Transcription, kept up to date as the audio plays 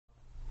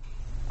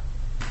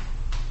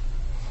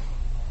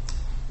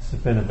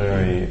It's been a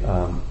very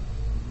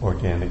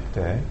organic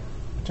day,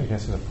 which I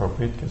guess is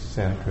appropriate because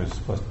Santa Cruz is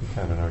supposed to be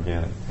kind of an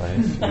organic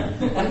place.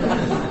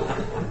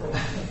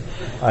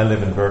 I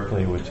live in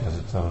Berkeley, which has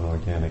its own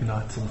organic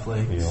nuts and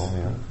flakes. Feel,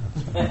 yeah,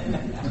 that's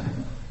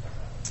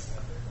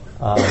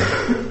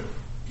right.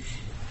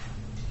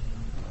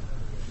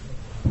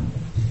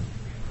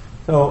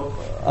 So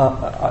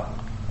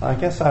I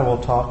guess I will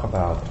talk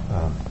about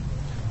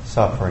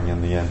suffering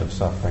and the end of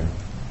suffering.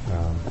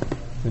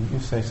 Didn't you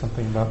say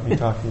something about me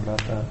talking about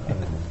that? I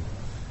don't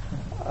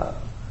know.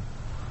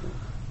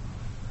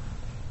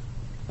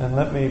 And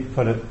let me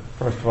put it,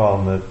 first of all,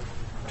 in the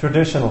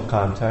traditional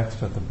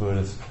context of the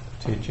Buddhist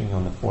teaching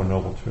on the Four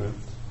Noble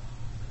Truths,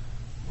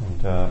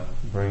 and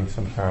bring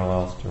some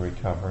parallels to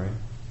recovery.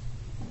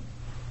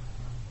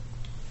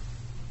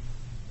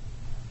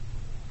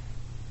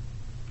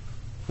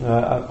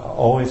 I've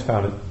always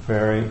found it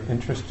very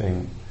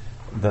interesting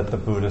that the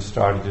Buddha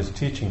started his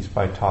teachings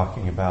by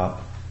talking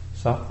about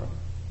suffering.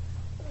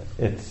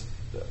 It's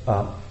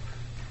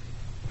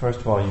first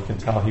of all, you can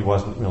tell he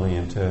wasn't really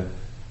into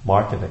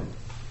marketing,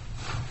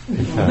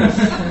 because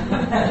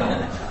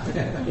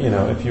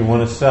if you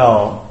want to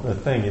sell the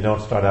thing, you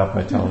don't start out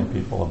by telling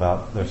people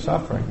about their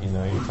suffering. You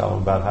tell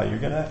them about how you're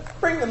going to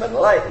bring them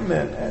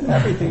enlightenment and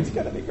everything's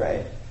going to be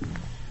great.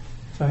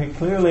 So he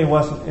clearly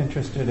wasn't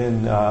interested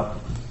in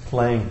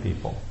playing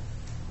people.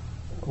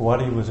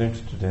 What he was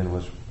interested in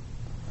was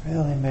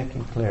really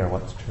making clear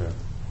what's true.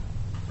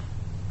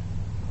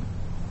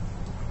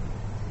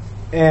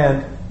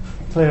 And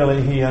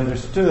clearly he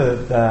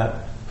understood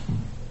that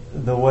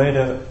the way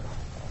to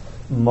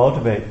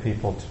motivate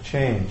people to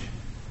change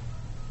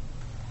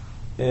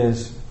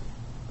is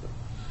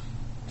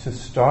to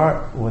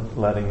start with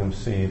letting them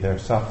see their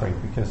suffering,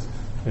 because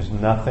there's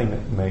nothing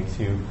that makes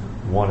you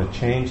want to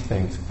change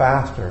things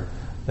faster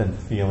than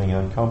feeling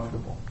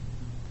uncomfortable.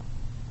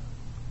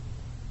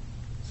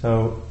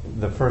 So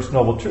the first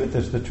noble truth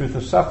is the truth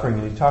of suffering,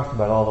 and he talked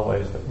about all the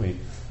ways that we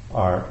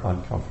are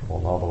uncomfortable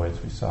and all the ways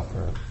we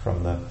suffer,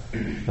 from the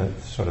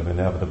sort of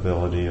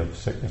inevitability of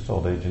sickness,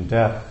 old age, and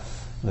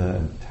death,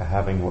 to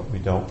having what we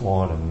don't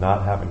want and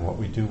not having what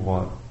we do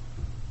want.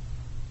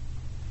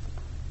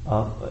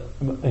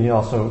 And he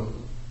also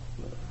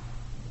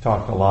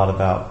talked a lot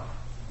about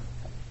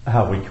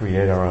how we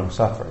create our own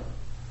suffering,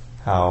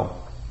 how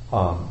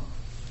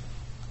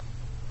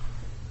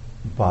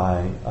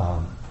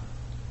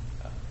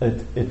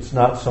it's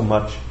not so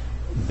much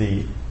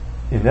the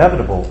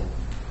inevitable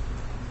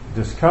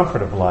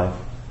discomfort of life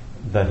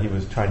that he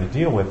was trying to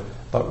deal with,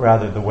 but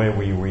rather the way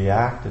we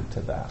reacted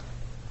to that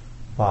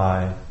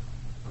by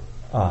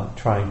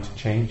trying to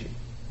change it,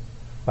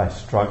 by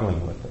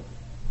struggling with it,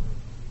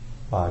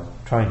 by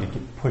trying to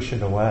push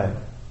it away,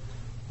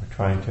 or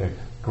trying to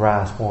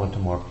grasp onto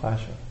more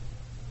pleasure.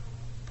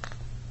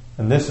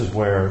 And this is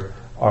where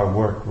our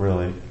work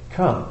really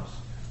comes.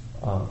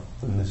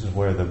 And this is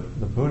where the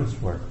Buddhist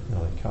work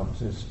really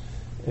comes, is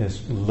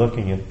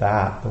looking at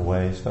that, the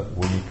ways that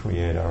we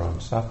create our own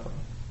suffering.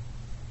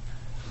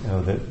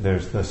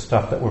 There's the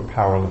stuff that we're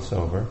powerless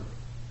over,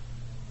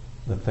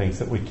 the things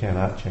that we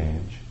cannot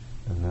change,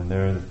 and then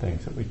there are the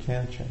things that we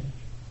can change.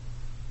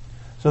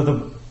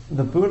 So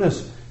the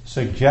Buddhist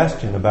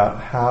suggestion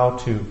about how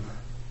to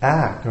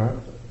act or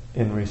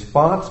in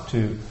response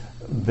to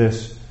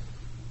this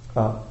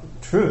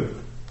truth,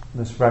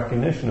 this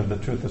recognition of the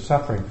truth of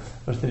suffering,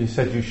 was that he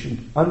said you should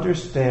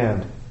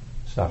understand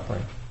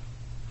suffering.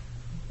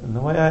 And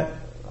the way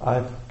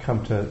I've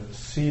come to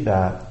see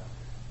that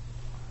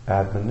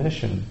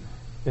admonition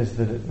is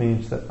that it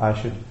means that I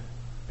should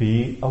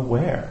be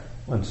aware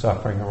when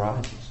suffering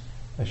arises.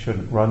 I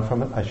shouldn't run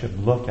from it, I should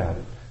look at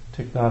it.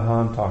 Thich Nhat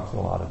Hanh talks a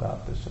lot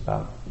about this,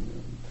 about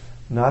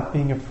not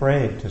being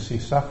afraid to see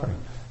suffering.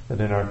 That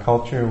in our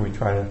culture we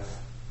try to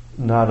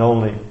not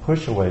only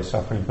push away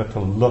suffering, but to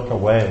look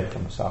away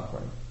from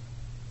suffering.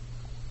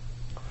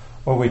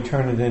 Or we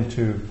turn it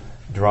into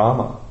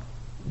drama.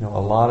 A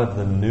lot of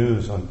the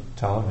news on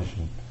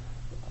television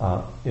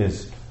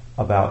is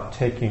about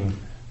taking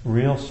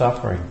real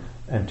suffering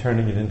and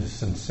turning it into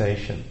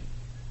sensation.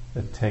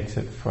 It takes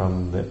it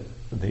from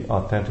the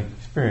authentic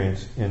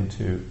experience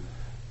into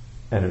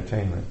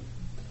entertainment,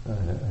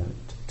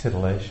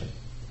 titillation.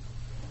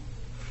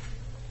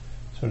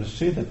 So to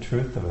see the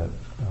truth of it,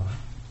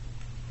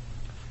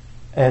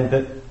 and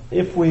that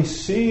if we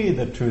see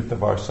the truth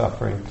of our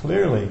suffering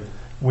clearly,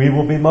 we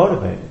will be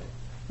motivated.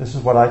 This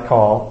is what I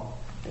call,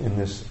 in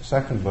this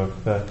second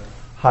book, the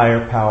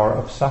higher power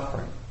of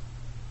suffering.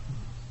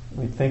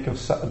 We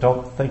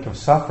don't think of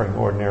suffering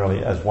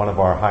ordinarily as one of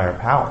our higher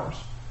powers.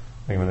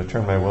 I'm going to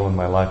turn my will and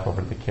my life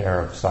over to the care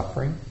of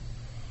suffering.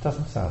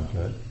 Doesn't sound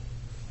good.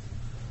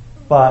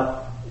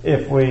 But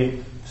if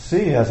we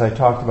see, as I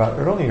talked about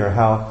earlier,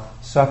 how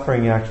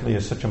suffering actually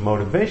is such a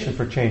motivation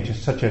for change,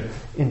 is such an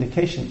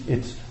indication,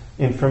 it's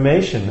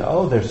information.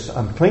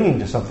 I'm clinging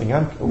to something.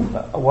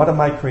 What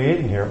am I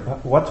creating here?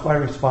 What's my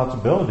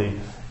responsibility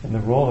in the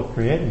role of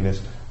creating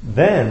this?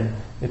 Then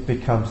it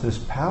becomes this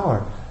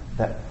power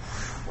that,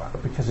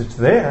 because it's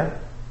there,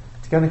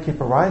 going to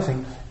keep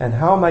arising. And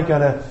how am I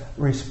going to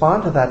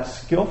respond to that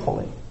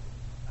skillfully?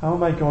 How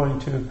am I going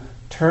to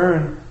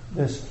turn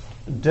this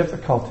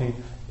difficulty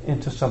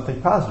into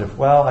something positive?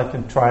 Well, I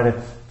can try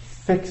to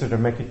fix it or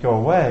make it go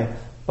away,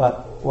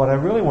 but what I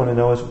really want to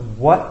know is,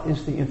 what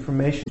is the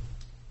information?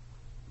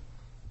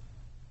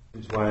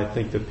 This is why I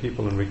think that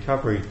people in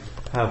recovery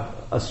have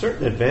a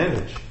certain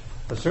advantage,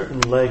 a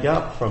certain leg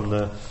up from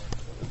the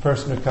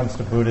person who comes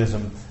to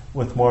Buddhism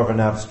with more of an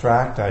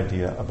abstract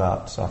idea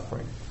about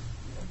suffering.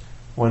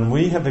 When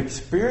we have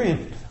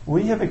experienced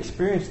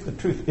the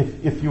truth.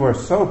 If you are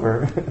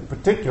sober,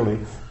 particularly,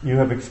 you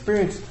have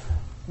experienced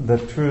the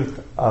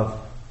truth of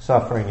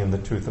suffering and the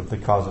truth of the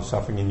cause of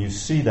suffering, and you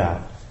see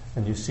that,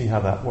 and you see how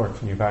that works,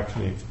 and you've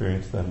actually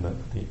experienced then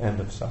the end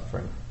of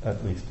suffering,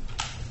 at least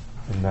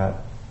in that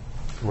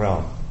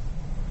realm.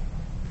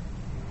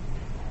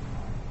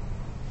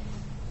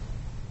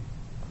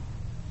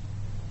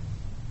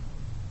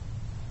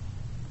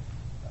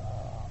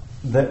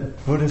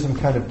 That Buddhism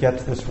kind of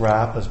gets this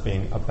rap as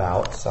being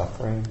about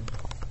suffering,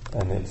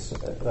 and it's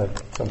like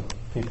some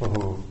people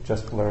who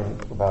just learn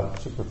about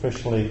it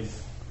superficially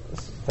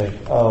think,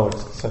 oh,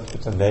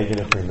 it's a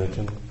negative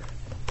religion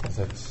because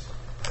it's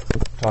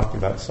talking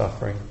about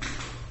suffering.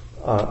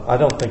 I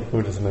don't think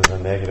Buddhism is a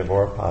negative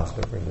or a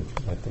positive religion.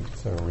 I think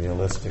it's a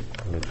realistic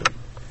religion,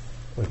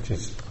 which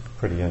is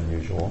pretty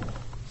unusual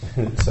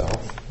in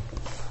itself,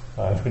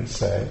 I would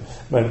say.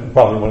 But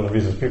probably one of the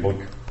reasons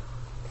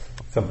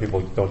some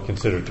people don't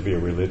consider it to be a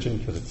religion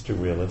because it's too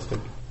realistic.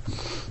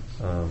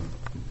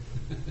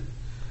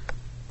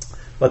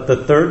 But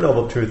the third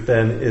noble truth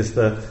then is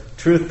the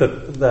truth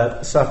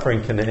that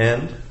suffering can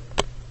end,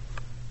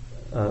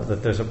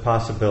 that there's a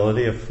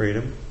possibility of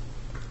freedom.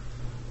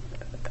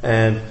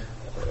 And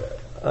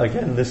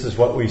again, this is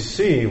what we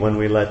see when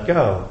we let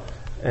go.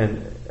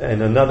 And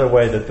another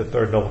way that the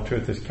third noble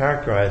truth is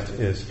characterized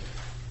is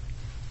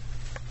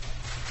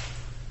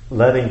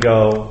letting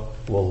go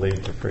will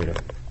lead to freedom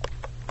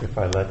if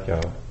I let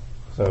go.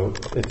 So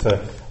it's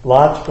a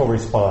logical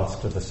response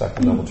to the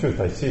second noble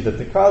truth. I see that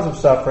the cause of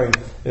suffering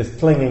is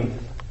clinging.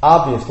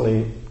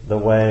 Obviously, the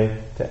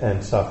way to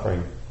end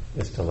suffering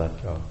is to let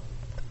go.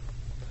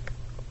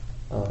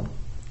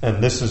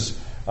 And this is,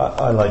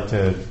 I like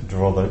to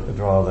draw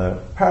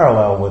the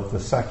parallel with the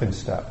second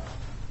step,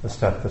 the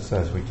step that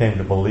says we came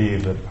to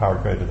believe that a power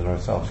greater than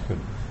ourselves could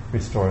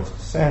restore us to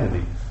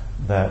sanity.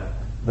 That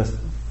the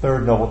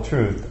third noble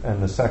truth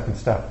and the second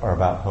step are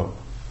about hope.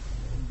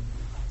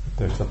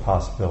 There's the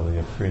possibility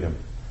of freedom.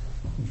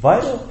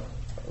 Vital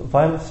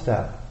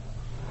step.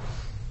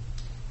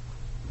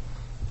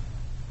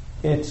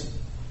 It's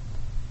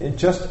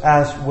just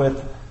as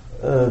with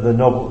the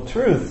noble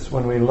truths,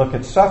 when we look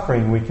at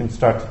suffering, we can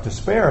start to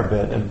despair a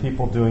bit. And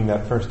people doing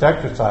that first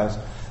exercise,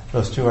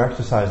 those two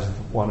exercises,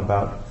 one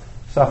about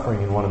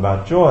suffering and one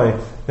about joy,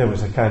 there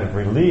was a kind of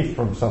relief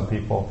from some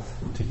people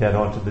to get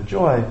onto the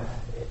joy.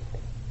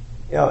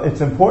 You know,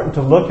 it's important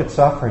to look at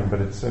suffering,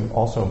 but it's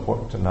also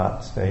important to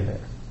not stay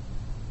there.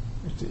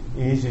 It's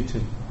easy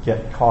to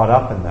get caught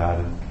up in that,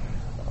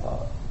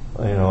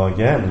 and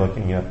again,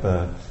 looking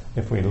at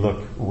if we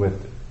look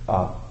with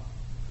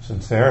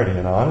sincerity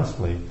and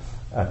honestly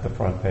at the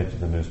front page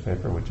of the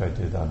newspaper, which I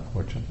did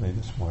unfortunately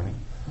this morning,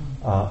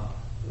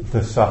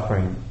 the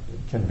suffering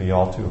can be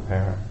all too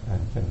apparent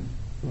and can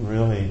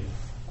really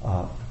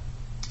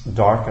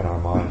darken our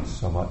minds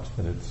so much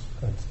that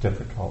it's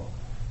difficult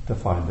to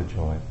find the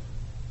joy.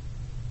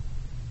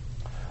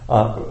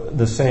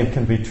 The same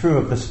can be true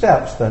of the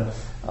steps,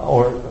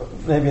 or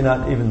maybe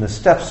not even the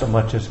steps so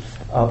much as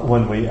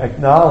when we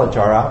acknowledge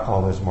our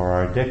alcoholism or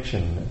our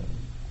addiction,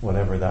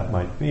 whatever that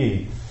might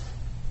be.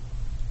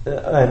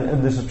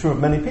 And this is true of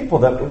many people,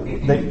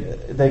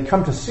 that they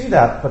come to see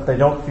that, but they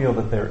don't feel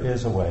that there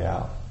is a way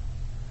out.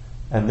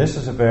 And this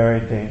is a very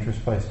dangerous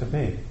place to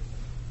be,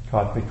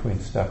 caught between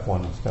step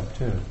one and step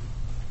two,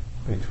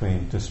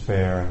 between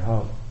despair and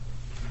hope.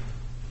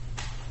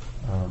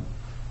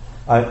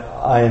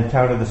 I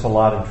encounter this a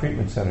lot in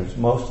treatment centers.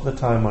 Most of the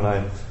time when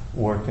I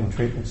work in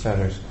treatment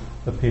centers,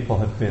 the people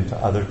have been to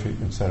other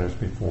treatment centers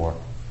before,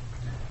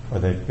 or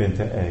they've been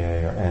to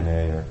AA or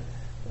NA or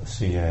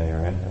CA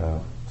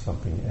or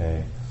something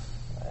A.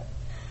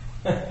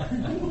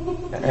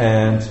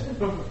 And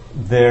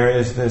there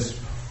is this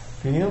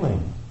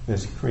feeling,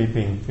 this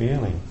creeping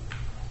feeling,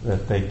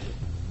 that they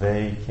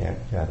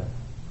can't get it.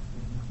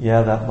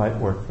 Yeah, that might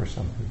work for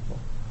some people,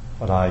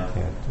 but I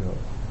can't do it.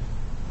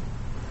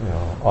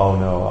 Oh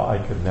no, I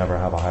could never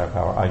have a higher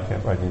power. I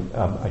can't write in.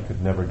 I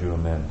could never do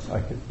amends.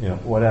 I could,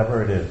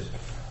 whatever it is,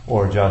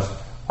 or just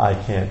I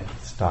can't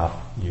stop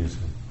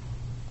using.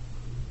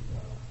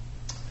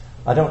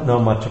 I don't know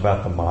much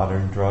about the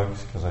modern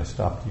drugs because I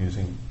stopped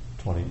using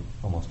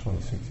almost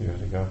 26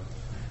 years ago,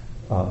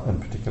 and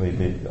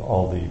particularly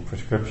all the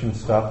prescription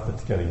stuff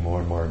that's getting more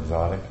and more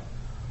exotic.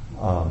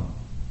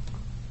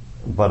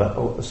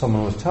 But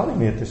someone was telling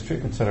me at this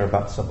treatment center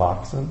about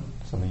Suboxone.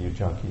 Some of you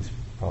junkies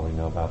probably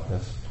know about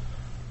this.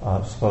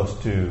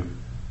 Supposed to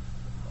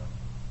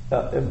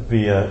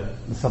be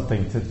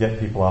something to get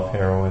people off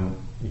heroin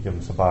you give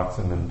them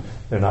Suboxone and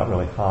they're not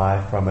really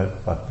high from it,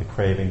 but the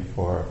craving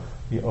for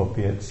the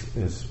opiates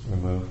is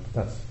removed.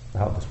 That's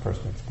how this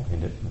person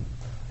explained it.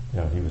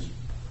 And, he was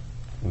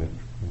in a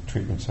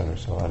treatment center,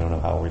 so I don't know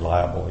how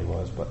reliable he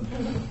was, but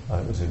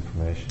it was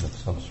information of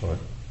some sort.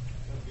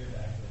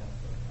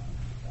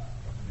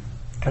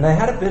 And I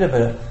had a bit of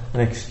an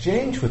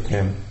exchange with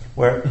him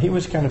where he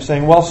was kind of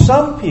saying, well,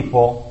 some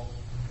people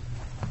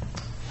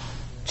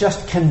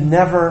just can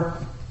never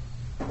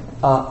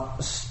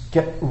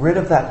get rid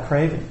of that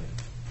craving.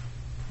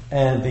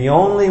 And the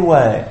only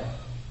way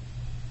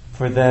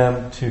for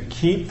them to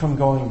keep from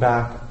going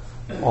back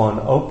on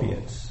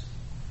opiates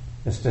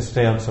is to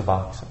stay on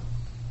Suboxone.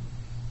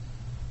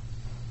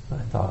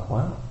 And I thought,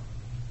 wow,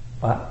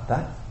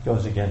 that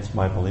goes against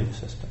my belief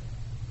system,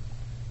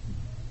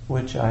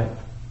 which I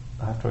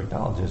have to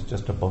acknowledge is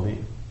just a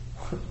belief.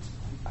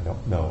 I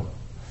don't know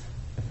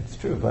if it's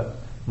true, but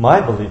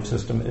my belief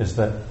system is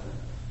that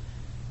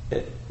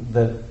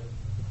that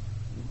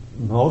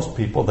most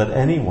people, that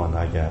anyone,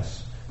 I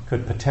guess,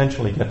 could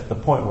potentially get to the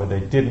point where they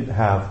didn't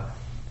have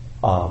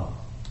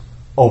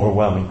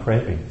overwhelming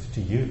cravings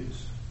to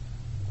use.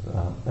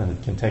 And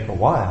it can take a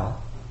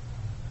while,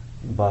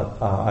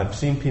 but I've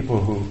seen people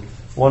who,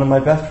 one of my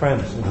best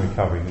friends in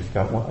recovery who's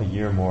got a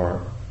year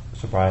more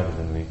sobriety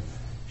than me,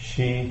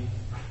 she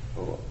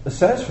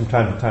says from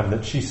time to time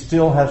that she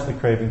still has the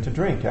craving to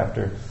drink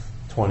after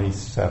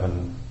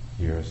 27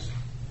 years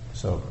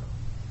sober.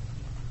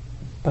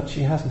 But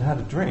she hasn't had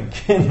a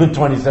drink in the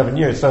 27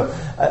 years. So,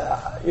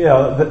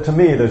 to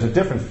me, there's a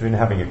difference between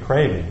having a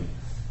craving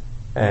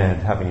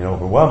and having an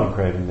overwhelming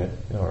craving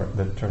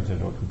that turns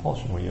into a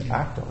compulsion where you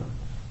act on it.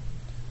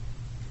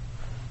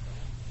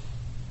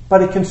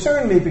 But it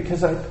concerned me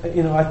because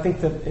I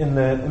think that in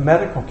the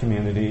medical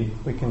community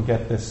we can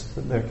get this.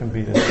 There can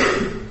be this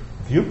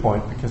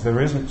viewpoint because there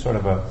isn't sort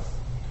of a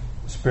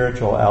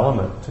spiritual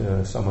element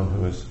to someone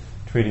who is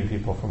treating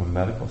people from a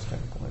medical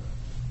standpoint.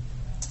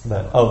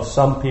 That,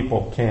 some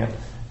people can't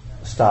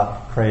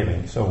stop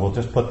craving, so we'll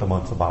just put them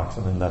on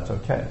Suboxone and that's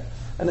okay.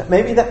 And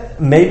maybe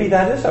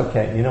that is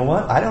okay. You know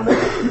what? I don't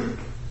know.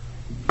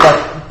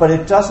 But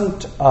it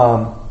doesn't.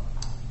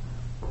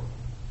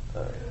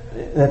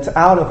 It's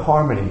out of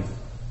harmony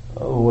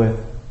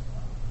with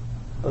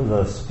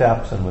the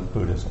steps and with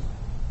Buddhism,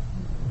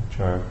 which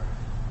are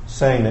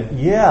saying that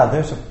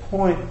there's a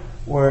point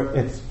where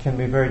it can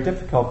be very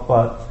difficult,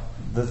 but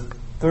the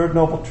third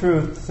noble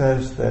truth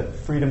says that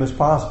freedom is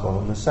possible,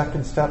 and the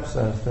second step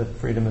says that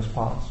freedom is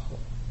possible.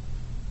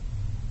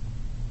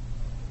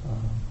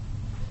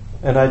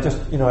 And I just,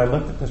 I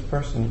looked at this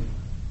person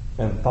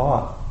and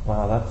thought,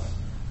 wow,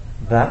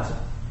 that's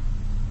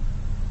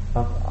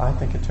I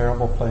think a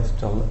terrible place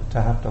to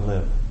have to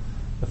live.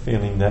 The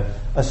feeling that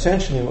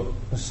essentially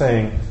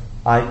saying,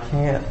 I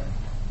can't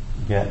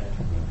get,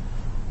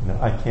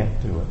 I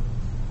can't do it.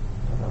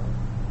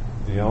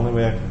 The only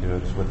way I can do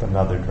it is with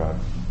another drug.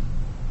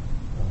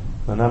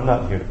 And I'm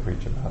not here to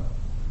preach about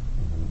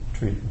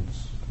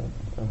treatments,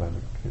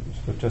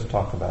 but just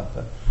talk about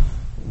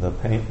the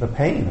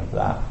pain of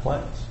that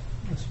place.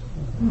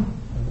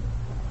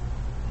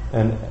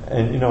 And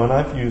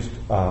I've used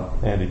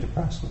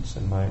antidepressants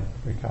in my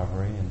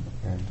recovery,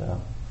 and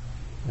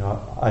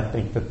I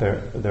think that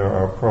there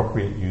are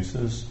appropriate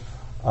uses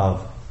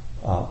of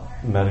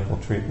medical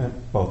treatment,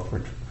 both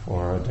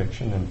for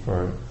addiction and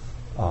for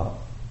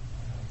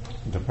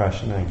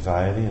depression,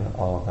 anxiety, and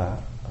all of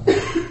that.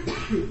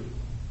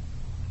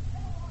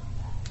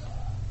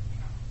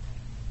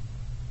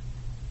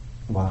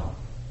 Wow.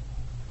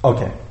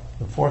 Okay,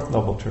 the fourth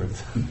noble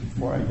truth,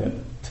 before I get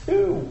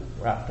too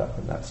wrapped up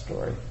in that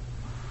story.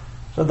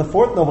 So the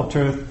fourth noble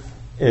truth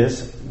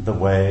is the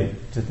way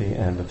to the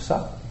end of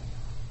suffering.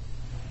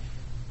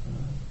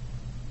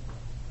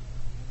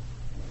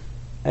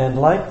 And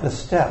like the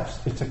steps,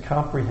 it's a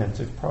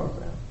comprehensive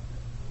program.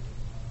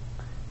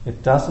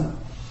 It doesn't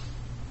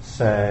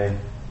say,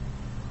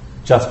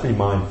 just be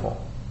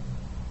mindful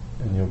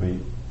and you'll be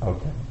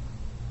okay.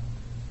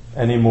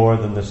 Any more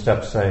than the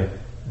steps say,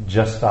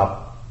 just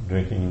stop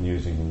drinking and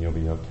using and you'll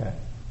be okay.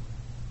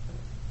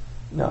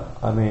 No,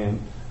 I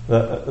mean,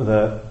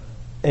 the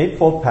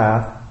Eightfold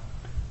Path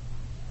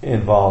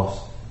involves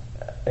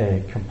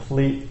a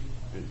complete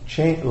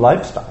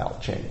lifestyle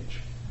change.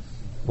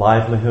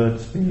 Livelihood,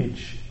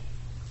 speech,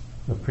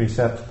 the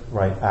precepts,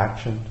 right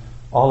action,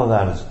 all of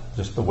that is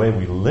just the way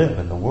we live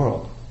in the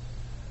world.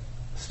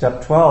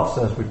 Step 12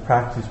 says we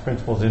practice these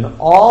principles in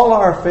all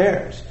our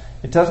affairs.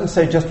 It doesn't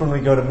say just when we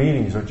go to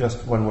meetings or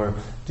just when we're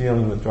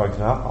dealing with drugs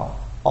and alcohol.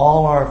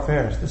 All our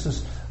affairs. This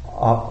is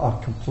a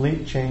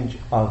complete change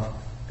of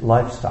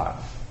lifestyle.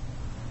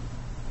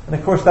 And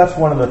of course that's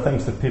one of the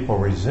things that people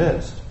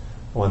resist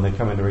when they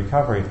come into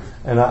recovery.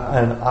 And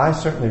I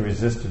certainly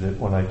resisted it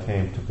when I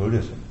came to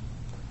Buddhism.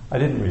 I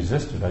didn't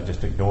resist it, I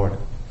just ignored it.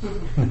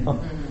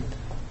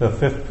 The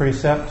fifth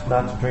precept,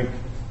 not to drink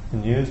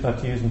and use, not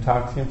to use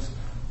intoxicants.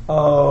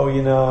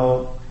 And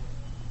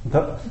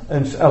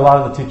a lot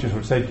of the teachers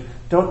would say,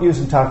 don't use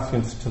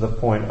intoxicants to the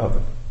point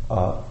of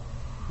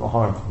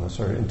harmfulness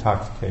or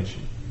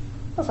intoxication.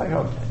 I was like,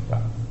 okay,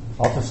 well,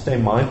 I'll just stay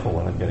mindful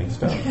when I'm getting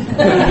stoned.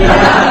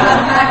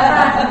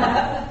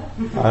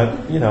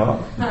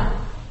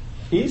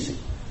 Easy.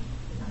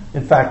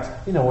 In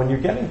fact, when you're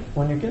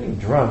getting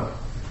drunk,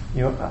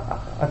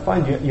 I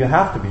find you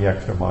have to be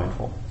extra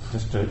mindful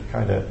just to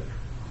kind of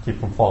keep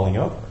from falling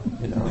over.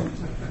 When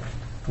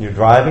you're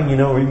driving,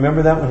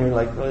 remember that when you're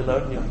like really low,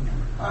 and you're like,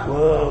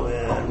 whoa,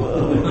 man,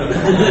 whoa.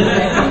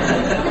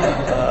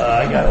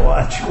 I gotta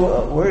watch.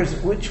 Whoa,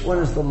 which one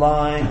is the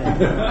line,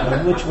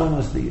 and which one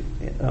was the,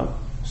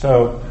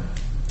 So,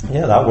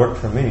 yeah, that worked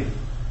for me.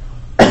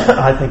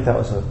 I think that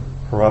was a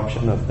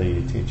corruption of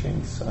the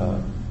teachings.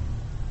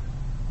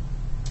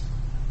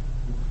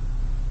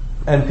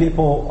 And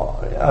people,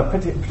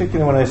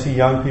 particularly when I see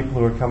young people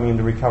who are coming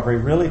into recovery,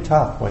 really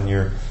tough when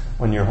your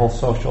whole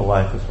social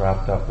life is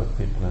wrapped up with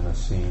people in a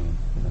scene,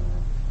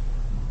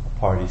 a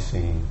party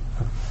scene.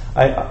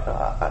 I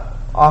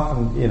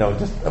often,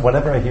 just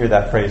whenever I hear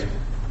that phrase,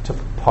 to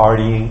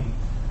partying,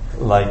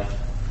 like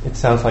it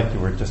sounds like you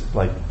were just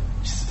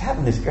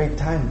having this great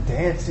time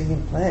dancing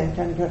and playing,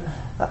 kind of.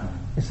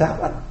 Is that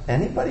what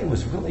anybody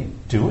was really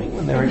doing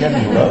when they were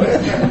getting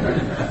loaded?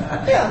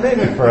 Yeah,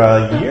 maybe for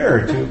a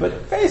year or two,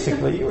 but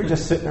basically you were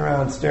just sitting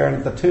around staring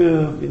at the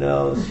tube,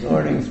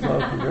 snorting,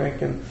 smoking,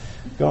 drinking,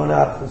 going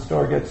out to the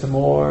store, get some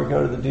more,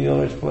 go to the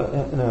dealer's,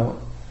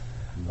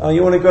 Oh,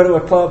 you want to go to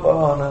a club?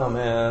 Oh, no,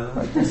 man.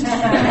 Want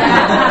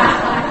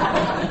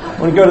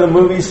to go to the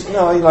movies?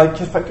 No,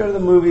 if I go to the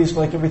movies,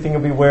 everything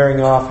will be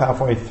wearing off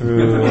halfway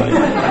through.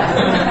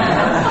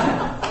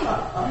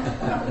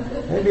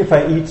 Maybe if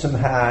I eat some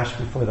hash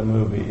before the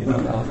movie,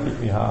 that'll keep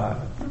me high.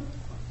 It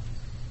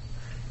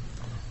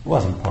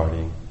wasn't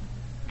partying.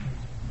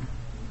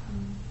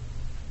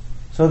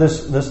 So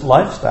this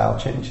lifestyle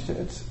change,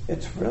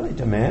 it's really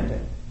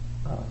demanding.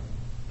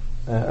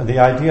 The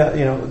idea,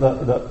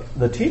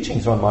 the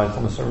teachings on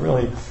mindfulness are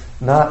really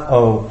not,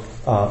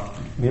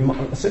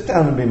 sit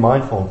down and be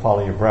mindful and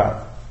follow your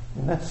breath.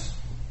 And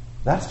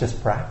that's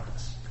just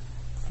practice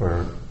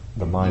for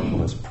the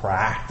mindfulness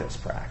practice,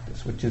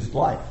 which is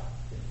life.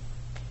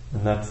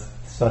 And that's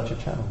such a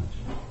challenge.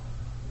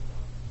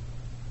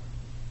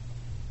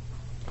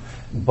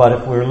 But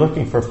if we're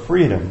looking for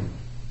freedom,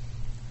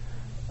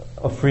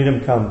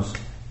 freedom comes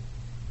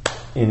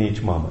in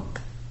each moment.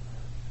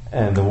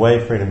 And the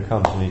way freedom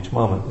comes in each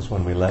moment is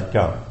when we let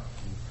go.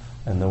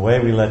 And the way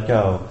we let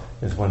go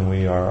is when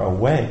we are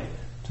awake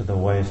to the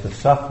ways that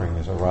suffering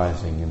is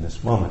arising in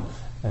this moment.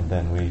 And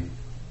then we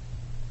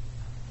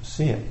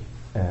see it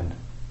and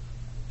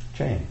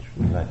change.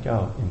 We let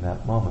go in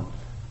that moment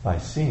by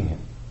seeing it.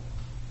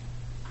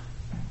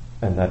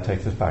 And that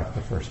takes us back to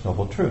the first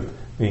noble truth,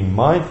 being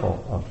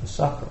mindful of the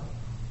suffering.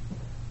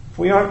 If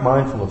we aren't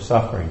mindful of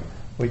suffering,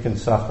 we can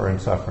suffer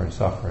and suffer and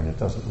suffer, and it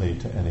doesn't lead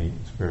to any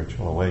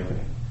spiritual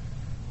awakening.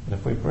 But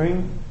if we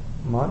bring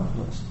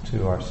mindfulness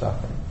to our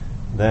suffering,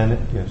 then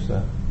it gives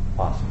the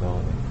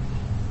possibility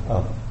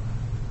of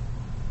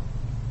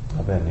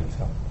ending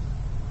suffering.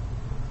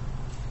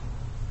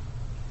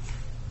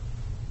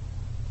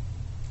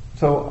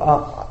 So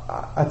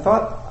I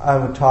thought I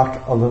would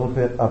talk a little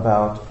bit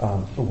about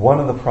one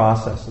of the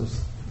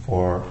processes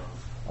for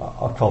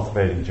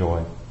cultivating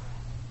joy.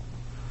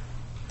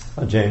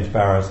 James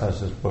Barrows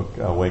has his book,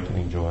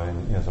 Awakening Joy,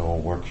 and he has a whole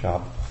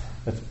workshop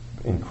that's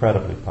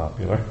incredibly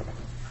popular.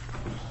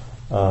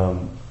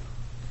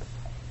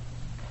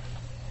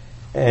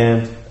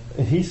 And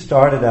he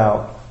started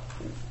out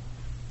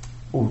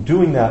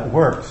doing that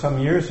work some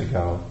years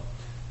ago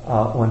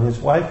when his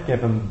wife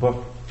gave him a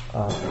book,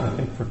 I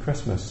think for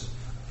Christmas,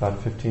 about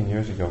 15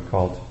 years ago,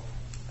 called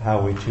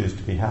How We Choose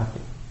to Be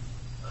Happy.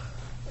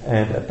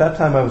 And at that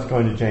time I was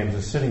going to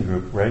James's sitting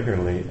group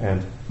regularly,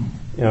 and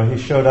he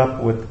showed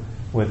up with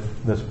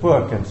this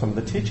book and some of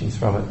the teachings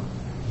from it.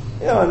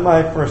 And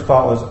my first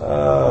thought was,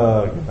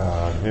 oh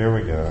God, here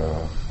we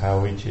go. How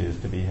we choose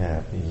to be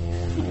happy.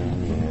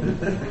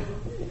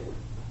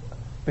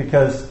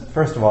 Because,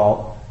 first of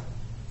all,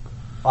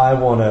 I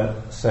want to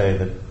say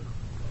that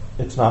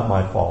it's not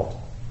my fault.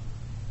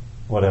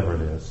 Whatever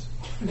it is.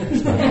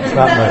 It's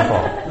not my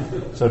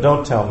fault. So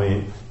don't tell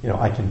me,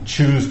 I can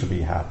choose to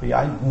be happy.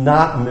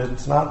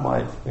 It's not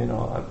my,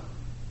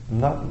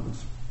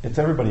 it's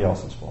everybody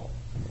else's fault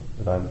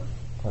that I'm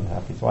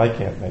unhappy. So I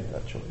can't make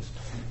that choice.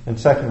 And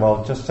second of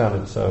all, it just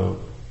sounded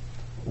so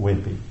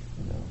wimpy,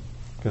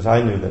 because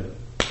I knew that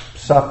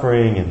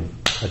suffering and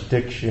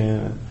addiction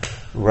and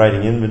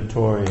writing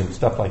inventory and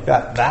stuff like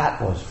that,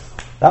 that was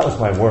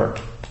my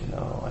work.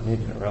 I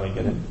needed to really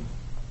get in.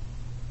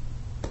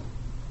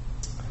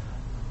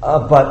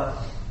 But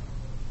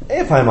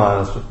if I'm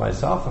honest with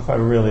myself, if I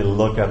really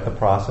look at the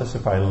process,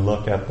 if I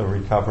look at the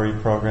recovery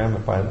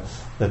program,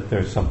 that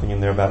there's something in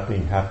there about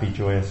being happy,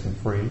 joyous, and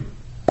free,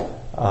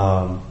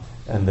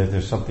 and that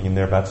there's something in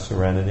there about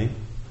serenity,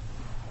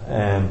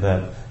 and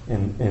that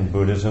in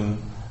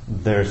Buddhism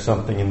there's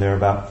something in there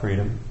about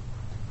freedom,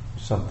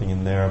 something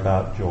in there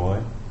about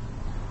joy.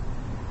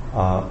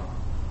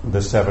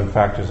 The 7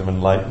 factors of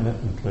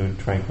enlightenment include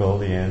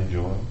tranquility and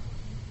joy,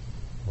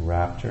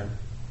 rapture.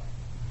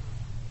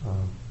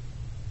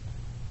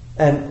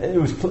 And it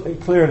was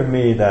clear to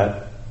me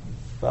that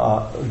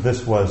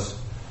this was,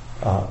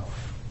 a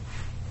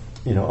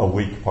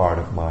weak part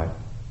of my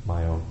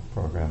own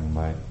program and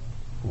my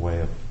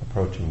way of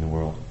approaching the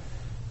world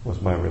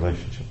was my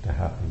relationship to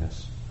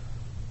happiness.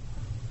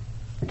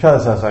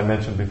 Because, as I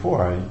mentioned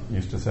before, I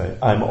used to say,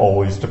 I'm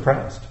always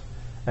depressed.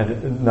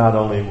 And not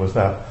only was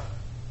that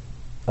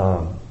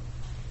a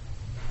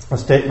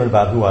statement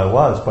about who I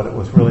was, but it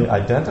was really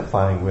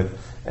identifying with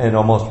and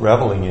almost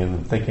reveling in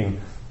and thinking,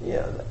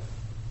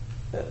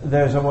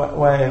 there's a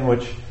way in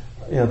which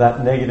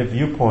that negative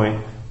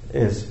viewpoint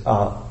is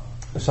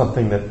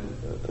something that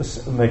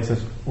makes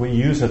us, we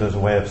use it as a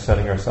way of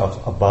setting ourselves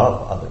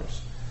above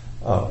others.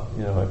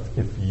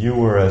 If you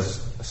were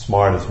as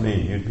smart as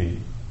me, you'd be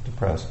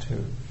depressed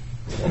too.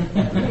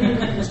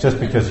 It's just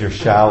because you're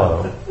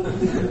shallow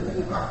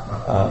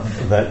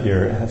that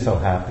you're so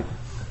happy.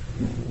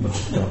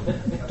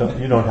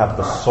 You don't have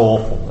the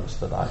soulfulness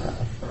that I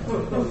have.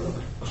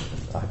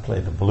 I play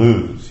the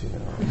blues,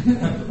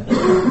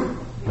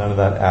 None of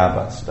that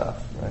ABBA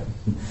stuff, right?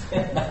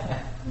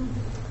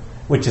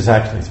 Which is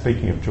actually,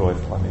 speaking of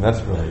joyful, that's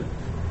really,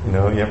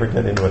 you ever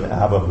get into an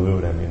ABBA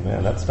mood,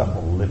 man, that stuff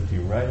will lift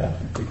you right up.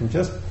 You can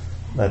just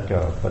let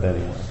go, but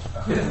anyway.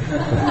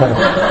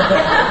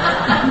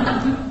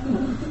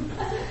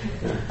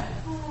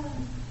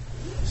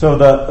 So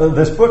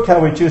this book, How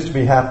We Choose to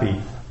Be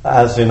Happy,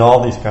 as in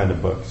all these kind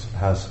of books,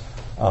 has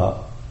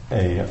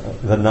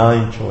the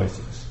 9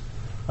 choices.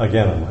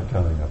 Again, I'm not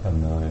counting up the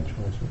 9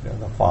 choices. We've got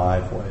the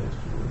 5 ways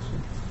to do this.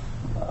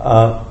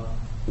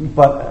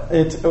 But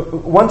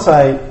once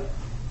I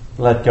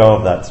let go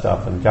of that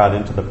stuff and got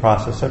into the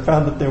process, I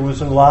found that there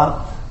was a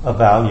lot of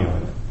value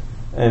in it.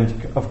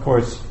 And of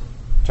course,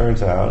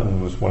 turns out, and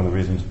it was one of the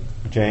reasons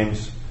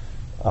James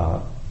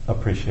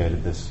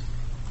appreciated this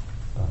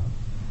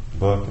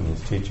book and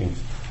his teachings,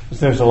 is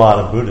there's a lot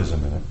of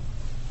Buddhism in it.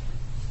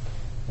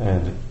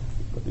 And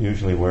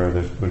usually where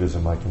there's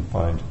Buddhism, I can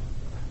find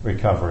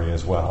recovery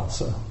as well.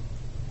 So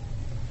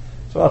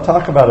I'll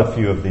talk about a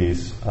few of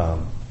these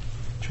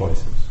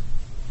choices.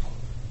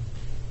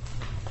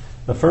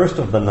 The first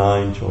of the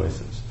 9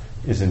 choices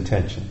is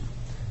intention.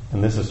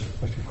 And this is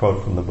a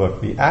quote from the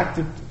book. The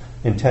active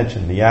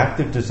intention, the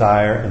active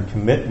desire and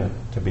commitment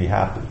to be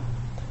happy,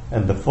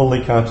 and the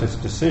fully conscious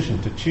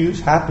decision to choose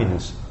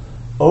happiness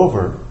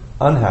over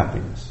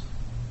unhappiness.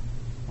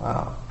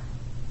 Wow.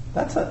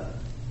 That's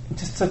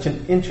just such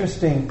an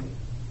interesting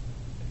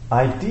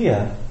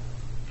idea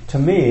to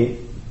me,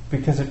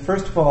 because it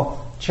first of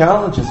all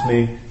challenges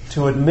me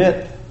to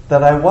admit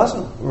that I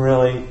wasn't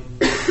really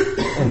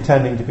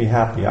intending to be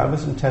happy. I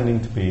was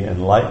intending to be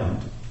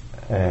enlightened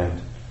and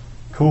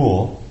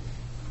cool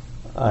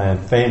and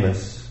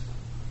famous,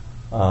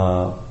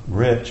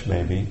 rich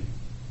maybe,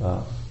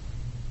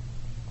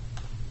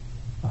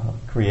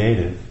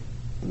 creative,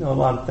 a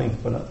lot of things,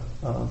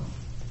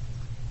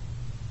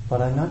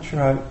 but I'm not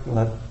sure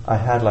I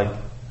had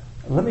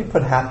let me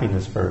put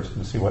happiness first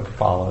and see what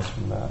follows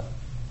from that.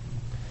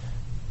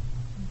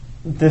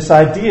 This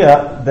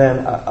idea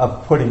then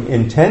of putting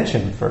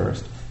intention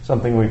first,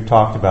 something we've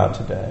talked about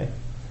today,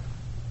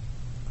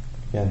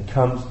 and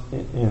comes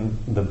in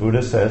the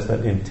Buddha says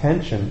that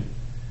intention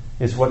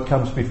is what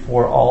comes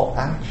before all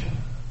action,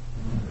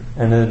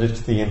 and that it's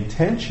the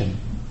intention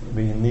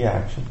being the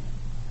action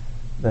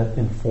that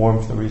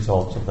informs the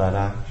results of that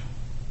action.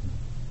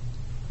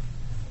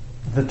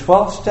 The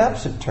 12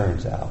 steps, it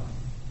turns out,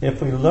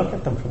 if we look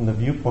at them from the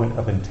viewpoint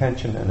of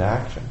intention and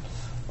action,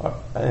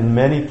 in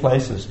many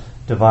places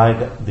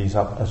divide these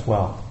up as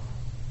well.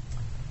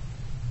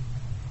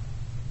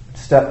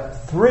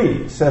 Step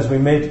 3 says we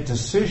made a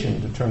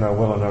decision to turn our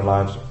will and our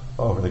lives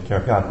over to the care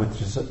of God,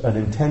 which is an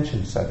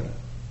intention setting.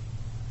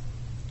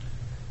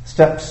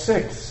 Step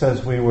 6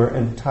 says we were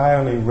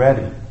entirely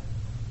ready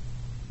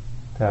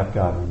to have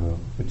God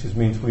removed, which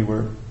means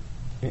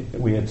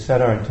we had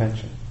set our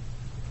intention.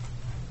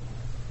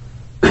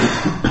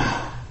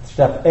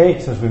 Step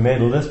 8 says we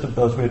made a list of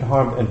those we had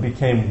harmed and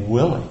became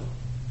willing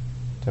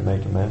to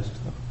make amends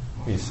to them.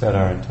 We set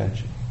our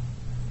intention.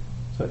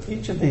 So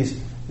each of these,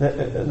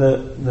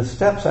 the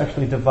steps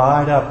actually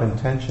divide up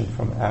intention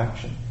from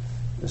action.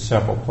 There's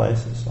several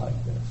places like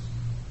this.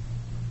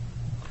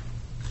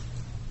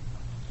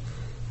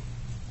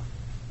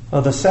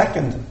 Now, the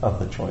second of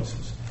the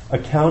choices,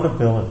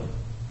 accountability.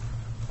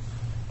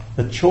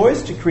 The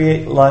choice to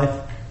create the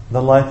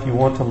life you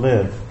want to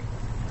live,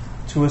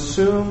 to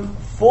assume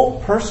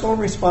full personal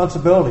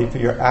responsibility for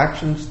your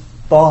actions,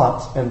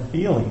 thoughts, and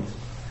feelings,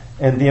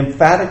 and the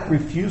emphatic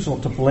refusal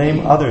to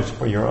blame others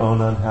for your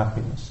own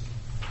unhappiness.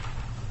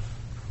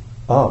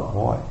 Oh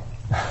boy.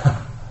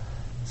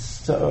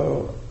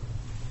 So,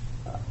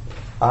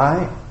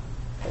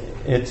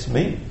 it's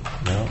me.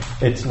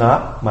 It's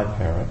not my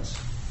parents.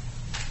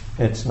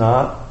 It's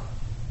not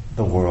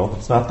the world.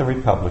 It's not the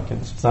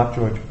Republicans. It's not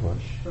George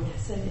Bush.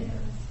 Yes, it is.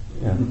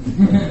 Yeah.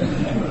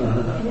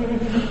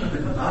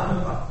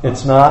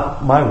 It's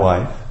not my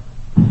wife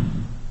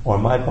or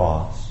my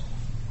boss.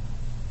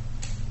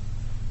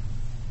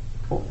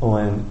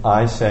 When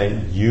I say,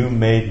 you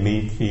made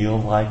me feel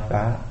like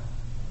that,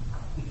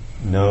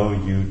 No,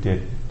 you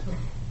didn't.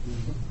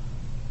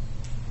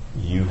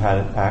 You had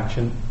an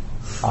action.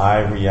 I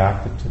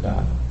reacted to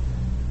that.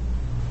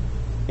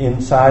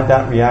 Inside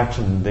that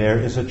reaction, there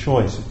is a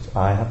choice.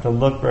 I have to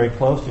look very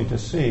closely to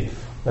see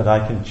that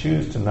I can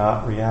choose to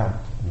not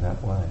react in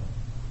that way.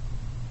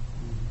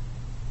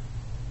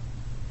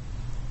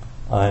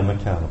 I am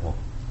accountable.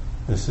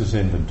 This is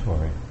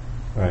inventory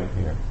right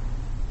here.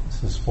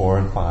 This is 4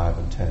 and 5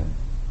 and 10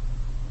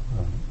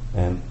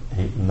 and 8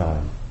 and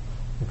 9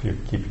 if you're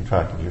keeping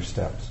track of your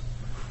steps.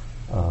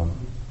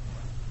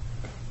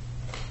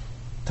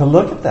 To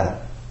look at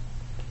that.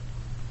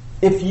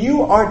 If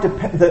you are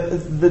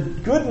the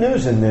good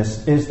news in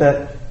this is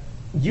that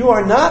you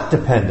are not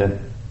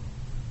dependent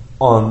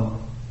on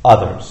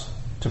others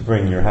to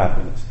bring your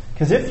happiness.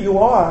 Because if you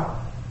are,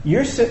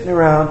 you're sitting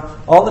around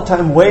all the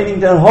time waiting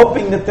down,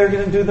 hoping that they're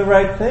going to do the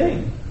right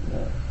thing.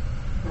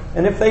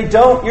 And if they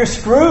don't, you're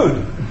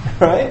screwed,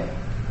 right?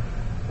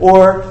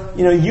 Or,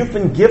 you've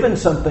been given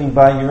something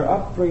by your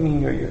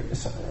upbringing or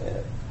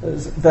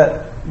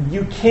that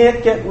you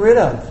can't get rid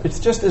of. It's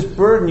just this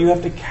burden you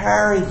have to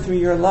carry through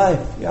your life.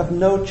 You have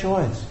no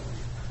choice.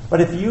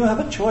 But if you have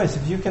a choice,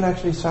 if you can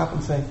actually stop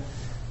and say,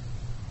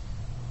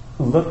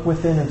 look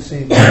within and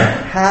see,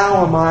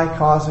 how am I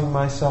causing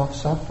myself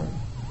suffering?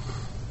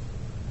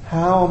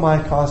 How am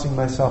I causing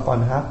myself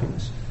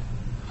unhappiness?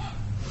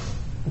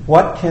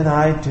 What can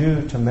I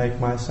do to make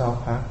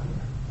myself happier?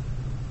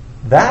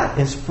 That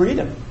is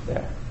freedom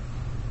there.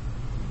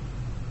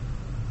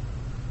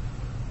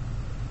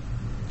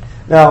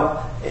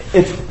 Now,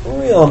 it's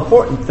real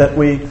important that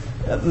we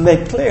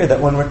make clear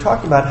that when we're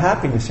talking about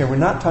happiness here, we're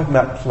not talking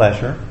about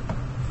pleasure,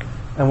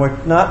 and we're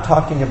not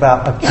talking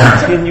about a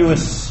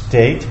continuous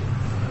state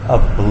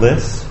of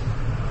bliss.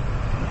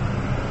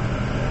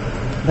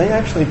 They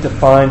actually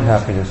define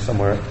happiness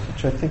somewhere,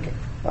 which I think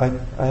I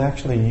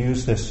actually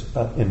use this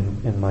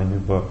in my new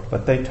book,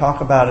 but they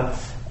talk about it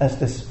as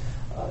this,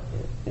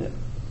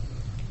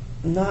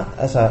 not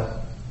as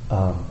a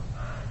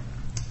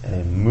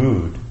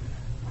mood,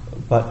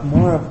 but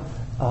more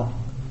of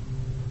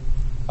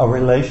a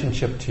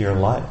relationship to your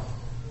life.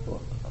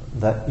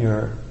 That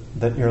your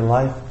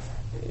life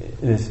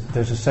is,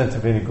 there's a sense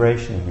of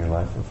integration in your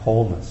life, of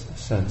wholeness, a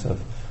sense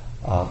of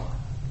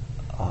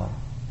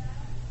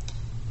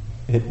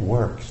it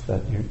works,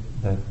 that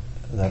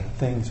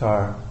things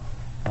are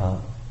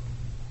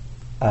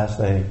as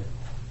they.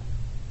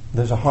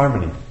 There's a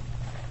harmony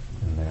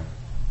in there.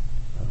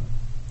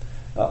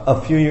 A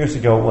few years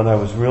ago, when I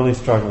was really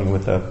struggling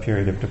with a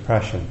period of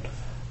depression,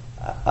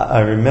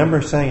 I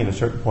remember saying at a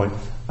certain point,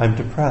 I'm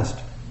depressed,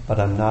 but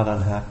I'm not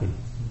unhappy.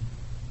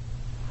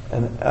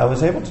 And I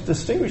was able to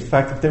distinguish the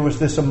fact that there was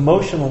this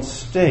emotional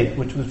state,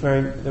 which was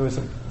there was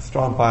a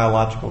strong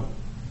biological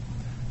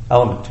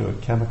element to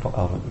it, chemical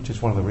element, which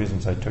is one of the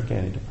reasons I took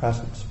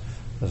antidepressants,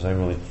 because I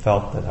really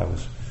felt that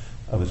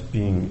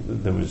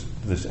there was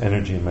this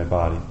energy in my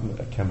body,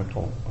 a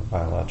chemical or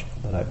biological,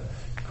 that I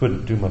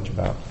couldn't do much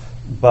about.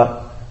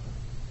 But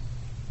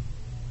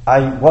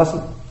I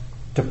wasn't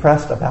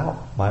depressed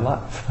about my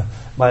life.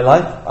 My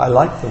life, I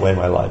liked the way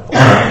my life was.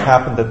 It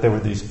happened that there were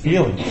these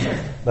feelings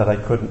that I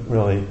couldn't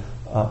really,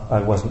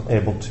 I wasn't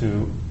able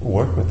to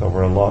work with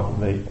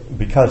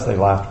because they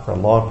lasted for a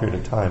long period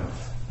of time.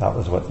 That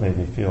was what made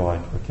me feel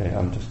like, okay,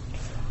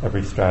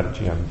 every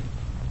strategy I'm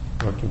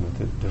working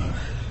with it didn't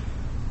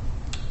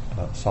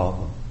solve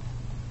them.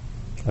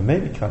 I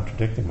may be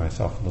contradicting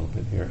myself a little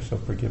bit here, so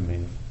forgive me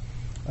if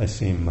I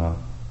seem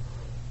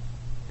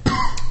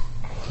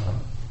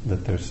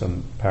that there's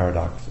some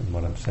paradox in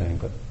what I'm saying,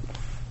 but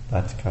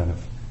that's kind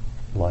of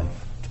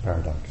life. It's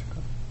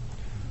paradoxical.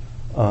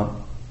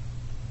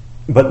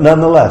 But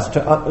nonetheless,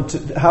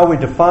 to how we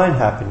define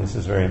happiness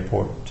is very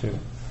important too.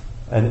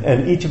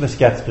 And each of us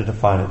gets to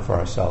define it for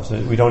ourselves.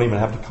 We don't even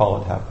have to call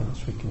it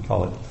happiness. We can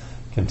call it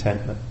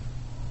contentment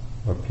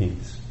or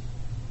peace.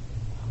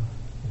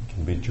 It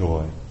can be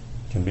joy.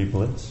 It can be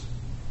bliss.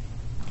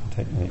 It can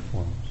take many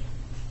forms.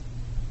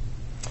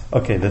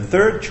 Okay, the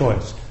third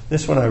choice.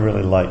 This one I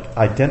really like.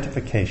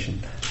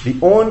 Identification. The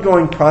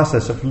ongoing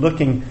process of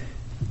looking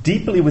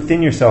deeply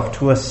within yourself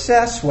to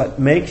assess what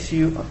makes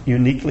you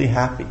uniquely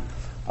happy,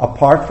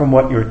 apart from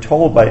what you're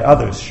told by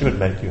others should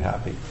make you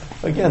happy.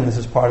 Again, this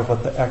is part of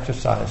what the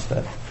exercise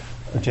that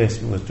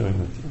Jason was doing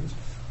with you.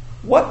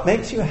 What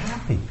makes you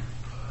happy?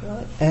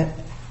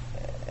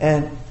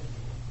 And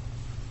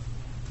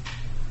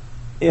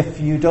if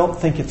you don't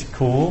think it's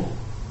cool,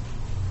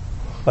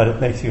 but it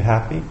makes you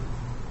happy,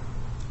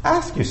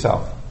 ask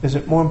yourself, is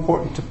it more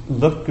important to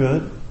look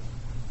good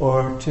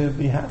or to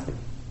be happy?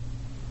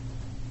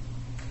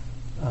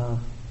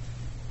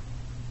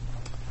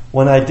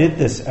 When I did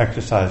this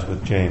exercise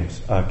with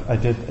James, I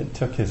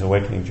took his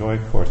Awakening Joy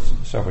course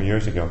several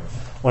years ago.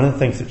 One of the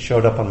things that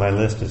showed up on my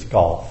list is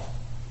golf.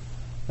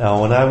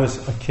 Now, when I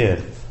was a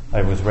kid,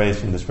 I was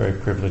raised in this very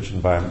privileged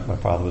environment. My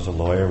father was a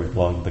lawyer. We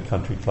belonged to the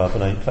country club,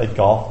 and I played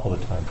golf all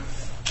the time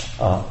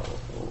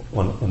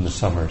in the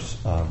summers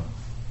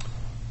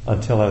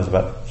until I was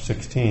about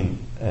 16.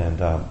 And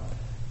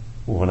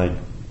when I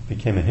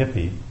became a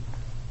hippie,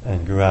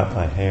 and grew out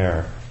my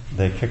hair,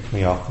 they kicked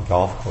me off the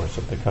golf course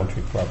at the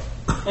country club.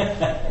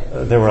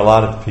 There were a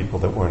lot of people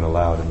that weren't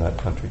allowed in that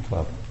country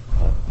club,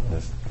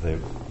 as they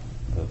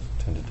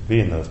tended to be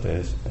in those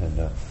days,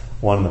 and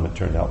one of them, it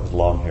turned out, was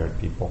long-haired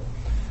people.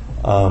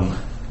 But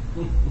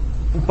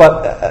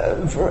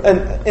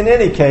in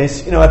any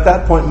case, at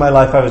that point in my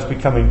life, I was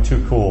becoming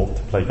too cool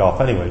to play golf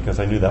anyway, because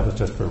I knew that was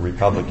just for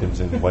Republicans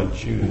in white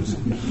shoes.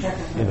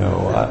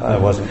 I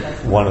wasn't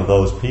one of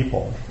those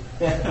people.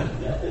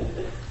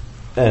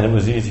 And it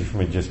was easy for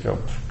me to just go,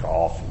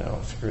 golf,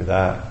 screw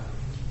that.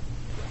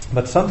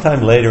 But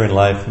sometime later in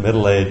life,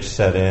 middle age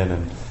set in,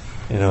 and,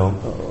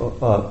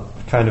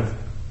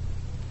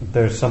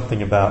 there's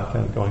something about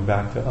kind of going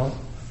back to,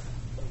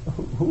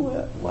 who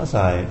was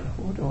I?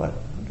 What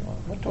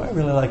do I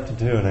really like to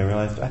do? And I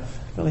realized I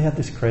really had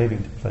this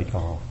craving to play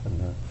golf,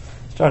 and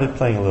started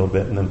playing a little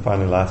bit, and then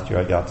finally last year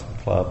I got some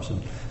clubs,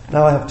 and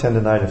now I have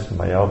tendonitis in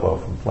my elbow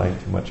from playing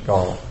too much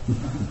golf,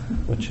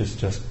 which is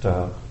just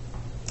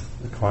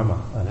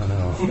karma. I don't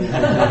know.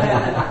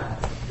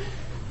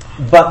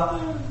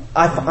 But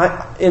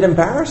it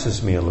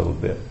embarrasses me a little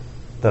bit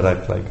that I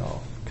play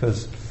golf,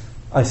 because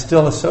I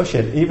still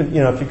associate, even,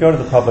 if you go to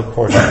the public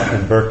course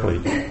in Berkeley,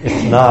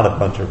 it's not a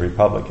bunch of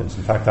Republicans.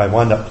 In fact, I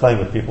wound up playing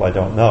with people I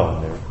don't know.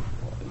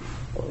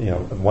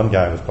 And one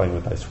guy I was playing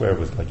with, I swear,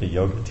 was like a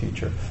yoga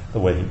teacher, the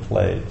way he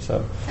played.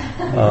 So,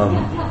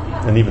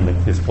 and even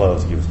his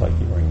clothes, he was like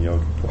wearing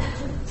yoga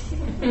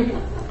clothes.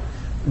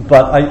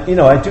 But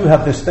I do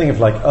have this thing of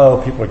like,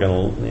 people are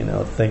going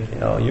to, think,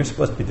 you're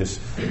supposed to be this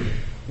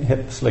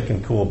hip, slick,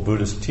 and cool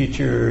Buddhist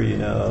teacher,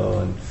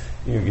 and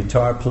you're a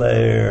guitar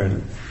player,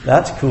 and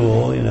that's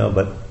cool,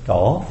 but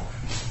golf?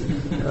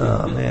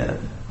 Oh, man.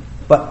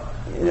 But,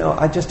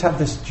 I just have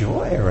this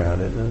joy around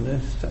it, and I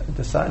just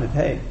decided,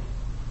 hey,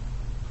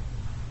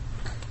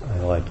 I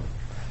like it.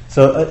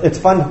 So it's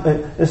fun.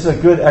 This is a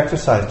good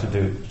exercise to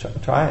do.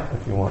 Try it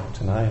if you want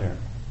tonight or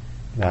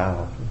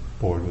now, if you're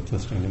bored with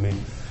listening to me.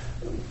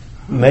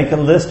 Make a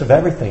list of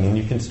everything, and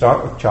you can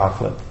start with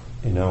chocolate.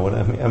 You know what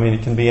I mean? I mean,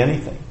 it can be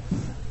anything.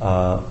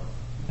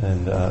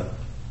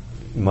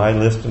 My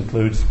list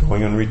includes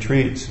going on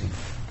retreats, and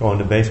going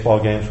to baseball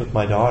games with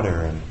my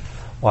daughter, and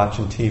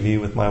watching TV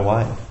with my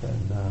wife,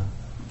 and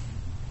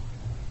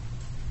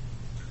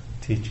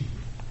teaching,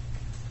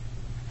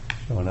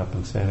 showing up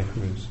in Santa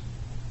Cruz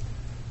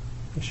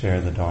to share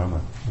the Dharma.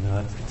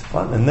 It's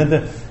fun. And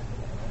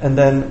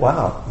then,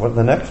 wow,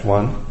 the next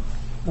one,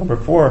 number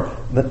 4,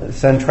 the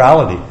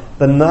centrality,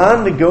 the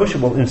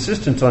non-negotiable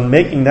insistence on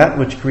making that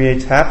which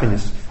creates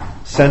happiness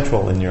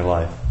central in your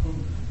life.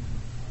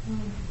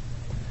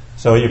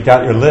 So you've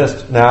got your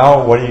list.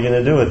 Now, what are you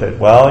going to do with it?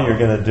 Well, you're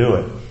going to do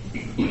it.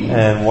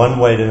 And one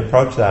way to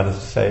approach that is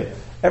to say,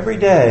 every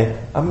day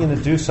I'm going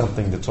to do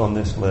something that's on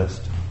this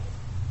list.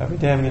 Every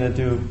day I'm going to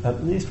do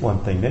at least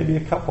one thing, maybe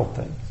a couple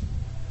things.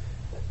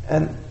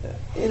 And,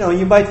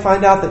 you might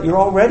find out that you're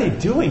already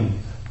doing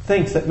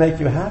things that make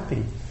you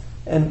happy.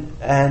 And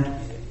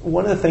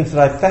one of the things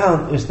that I've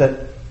found is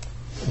that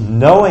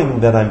knowing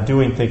that I'm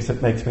doing things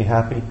that makes me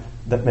happy,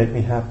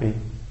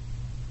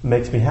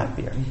 makes me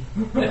happier.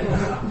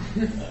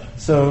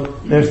 So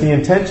there's the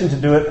intention to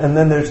do it, and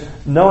then there's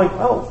knowing,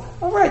 all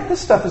right, this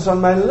stuff is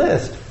on my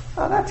list.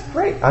 Oh, that's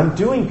great. I'm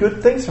doing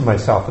good things for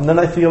myself. And then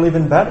I feel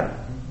even better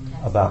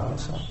about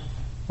myself.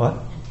 What?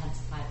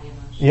 Intensify the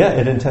emotion. Yeah,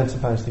 it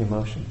intensifies the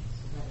emotion.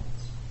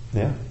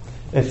 Yeah.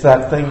 It's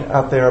that thing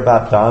out there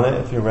about Dana,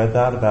 if you read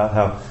that, about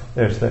how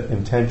there's the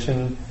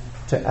intention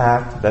to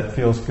act that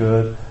feels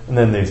good, and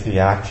then there's the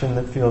action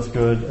that feels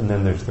good, and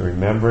then there's the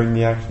remembering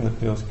the action that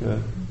feels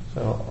good.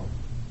 So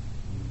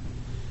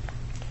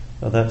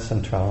that's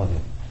centrality.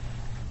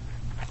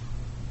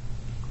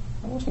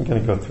 I wasn't going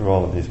to go through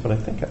all of these, but I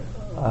think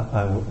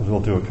I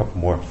will do a couple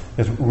more.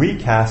 Because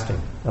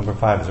recasting, number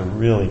 5, is a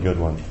really good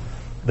one.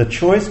 The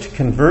choice to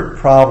convert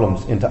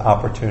problems into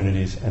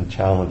opportunities and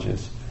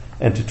challenges,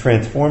 and to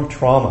transform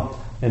trauma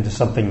into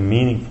something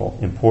meaningful,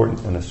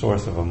 important, and a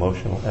source of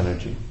emotional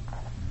energy.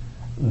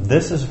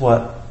 This is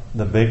what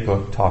the Big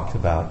Book talked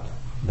about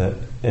that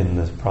in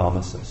the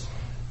promises.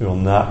 We will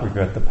not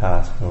regret the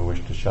past nor wish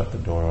to shut the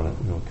door on it.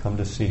 We will come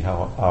to see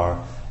how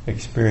our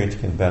experience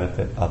can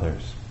benefit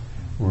others.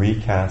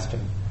 Recasting,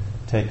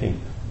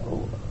 taking,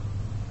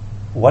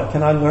 what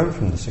can I learn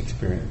from this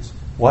experience?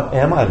 What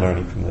am I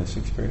learning from this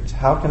experience?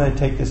 How can I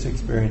take this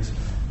experience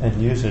and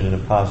use it in a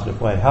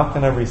positive way? How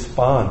can I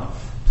respond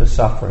to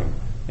suffering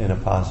in a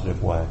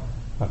positive way?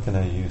 How can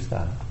I use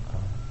that?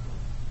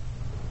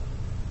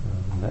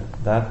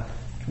 That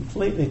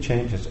completely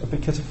changes.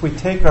 Because if we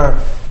take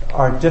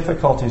our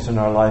difficulties in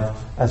our life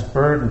as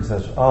burdens,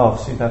 as,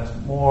 that's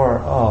more,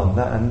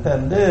 and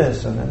then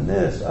this, and then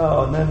this,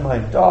 and then my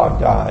dog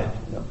died.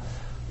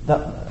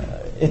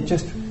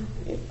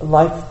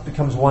 Life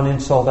becomes one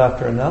insult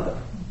after another.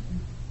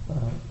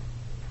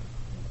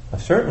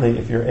 Certainly,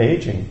 if you're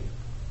aging,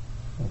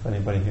 I don't know if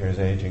anybody here is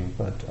aging,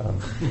 but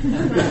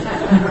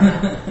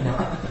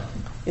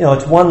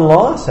it's one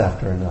loss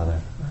after another.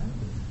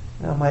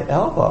 Now my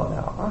elbow.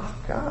 Now, oh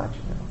God,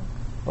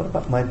 what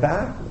about my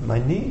back, my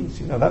knees?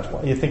 That's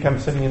why you think I'm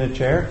sitting in a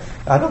chair.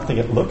 I don't think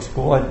it looks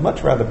cool. I'd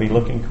much rather be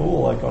looking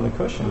cool, like on a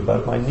cushion,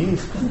 but my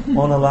knees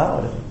won't allow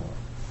it anymore.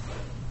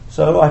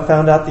 So I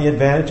found out the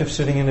advantage of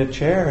sitting in a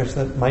chair is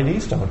that my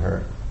knees don't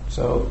hurt.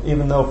 So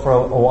even though for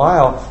a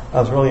while I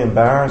was really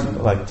embarrassed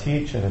to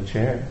teach in a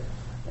chair,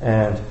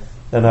 and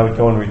then I would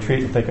go on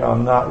retreat and think,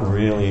 I'm not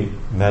really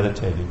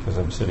meditating because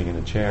I'm sitting in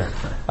a chair.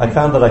 I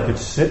found that I could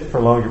sit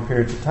for longer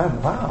periods of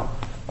time. Wow,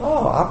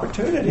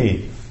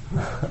 opportunity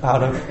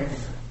out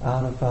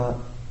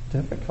of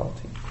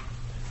difficulty.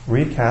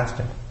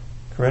 Recasting,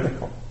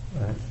 critical.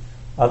 Right?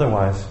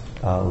 Otherwise,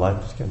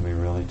 life is going to be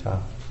really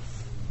tough.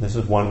 This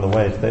is one of the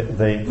ways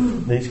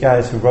these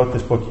guys who wrote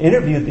this book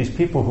interviewed these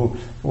people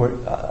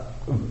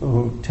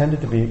who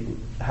tended to be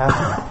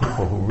happy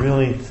people, who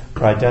really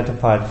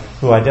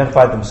were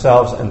identified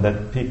themselves, and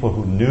that people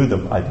who knew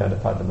them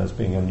identified them as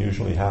being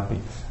unusually happy.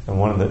 And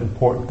one of the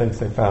important things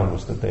they found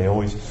was that they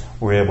always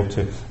were able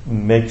to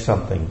make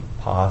something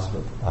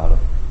positive out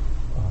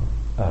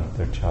of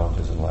their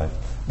challenges in life.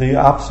 The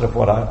opposite of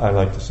what I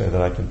like to say,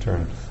 that I can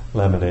turn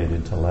lemonade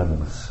into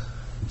lemons.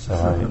 So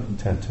I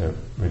tend to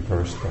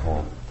reverse the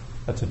whole.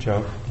 That's a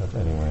joke, but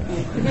anyway.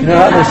 You know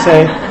how they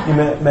say you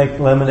make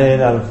lemonade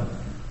out of...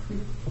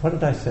 What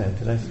did I say?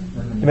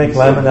 You make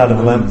lemon out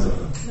of lemons.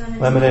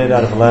 Lemonade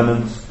out of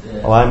lemons.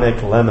 Well, I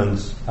make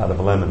lemons out of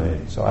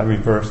lemonade. So I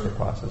reverse the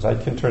process. I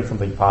can turn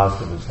something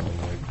positive into something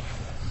negative.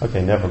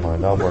 Okay, never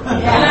mind. I'll work on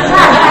it.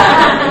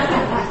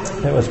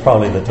 It was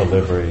probably the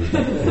delivery.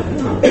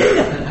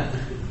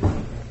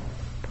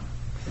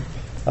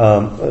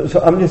 So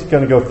I'm just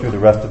going to go through the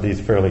rest of these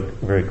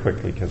very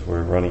quickly because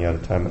we're running out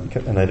of time,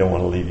 and I don't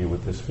want to leave you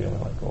with this feeling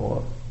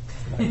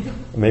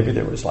maybe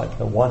there was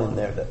the one in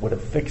there that would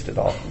have fixed it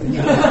all.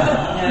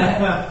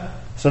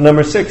 So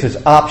number 6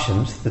 is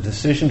options, the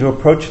decision to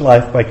approach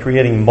life by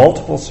creating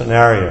multiple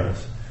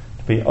scenarios,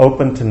 to be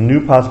open to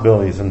new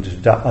possibilities, and to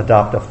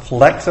adopt a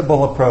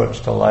flexible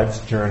approach to life's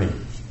journey.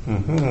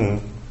 Mm-hmm.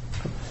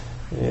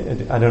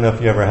 I don't know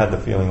if you ever had the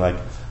feeling like,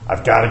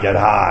 I've got to get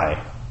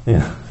high.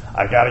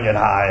 I've got to get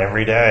high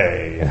every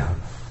day.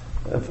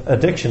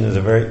 Addiction is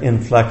a very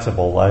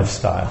inflexible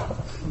lifestyle.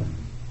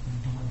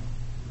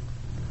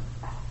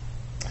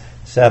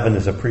 7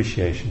 is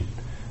appreciation.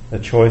 The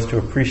choice to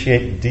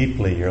appreciate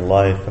deeply your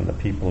life and the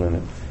people in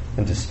it,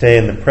 and to stay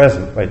in the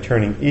present by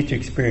turning each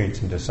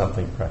experience into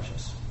something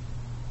precious.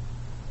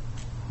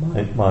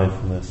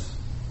 Mindfulness,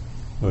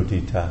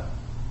 mudita,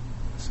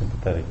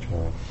 sympathetic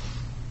joy.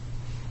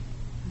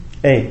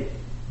 8,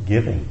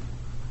 giving.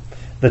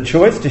 The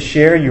choice to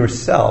share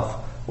yourself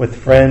with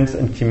friends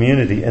and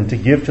community, and to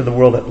give to the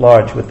world at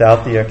large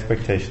without the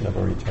expectation of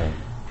a return.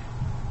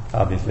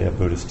 Obviously a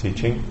Buddhist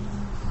teaching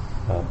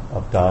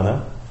of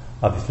dana.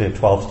 Obviously a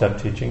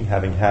 12-step teaching.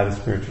 Having had a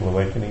spiritual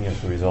awakening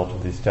as a result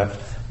of these steps,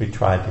 we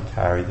tried to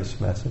carry this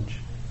message.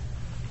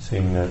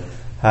 Seeing that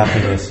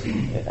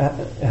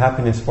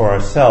happiness for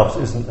ourselves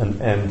isn't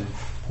an end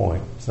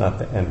point. It's not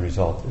the end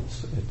result.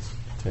 It's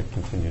to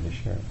continue to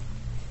share it.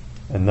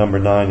 And number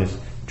 9 is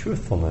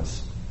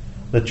truthfulness.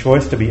 The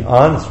choice to be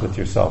honest with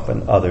yourself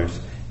and others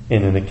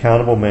in an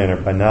accountable manner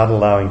by not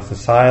allowing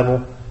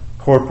societal,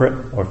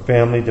 corporate, or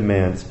family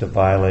demands to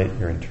violate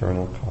your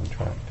internal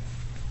contract.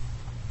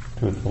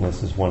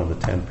 Truthfulness is one of the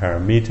 10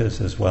 paramitas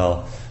as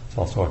well. It's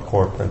also a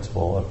core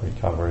principle of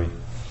recovery.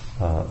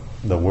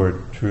 The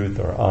word truth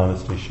or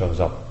honesty shows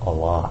up a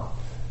lot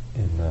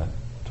in the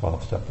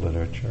 12-step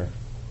literature.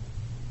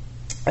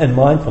 And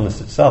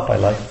mindfulness itself,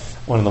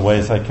 one of the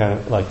ways I kind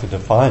of like to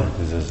define it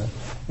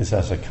is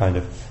as a kind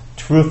of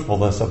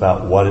truthfulness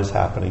about what is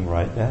happening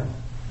right now.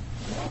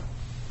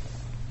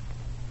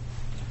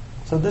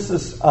 So this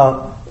is,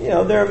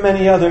 there are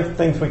many other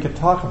things we could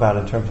talk about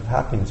in terms of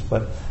happiness,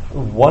 but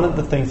one of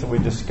the things that we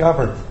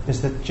discovered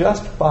is that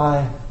just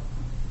by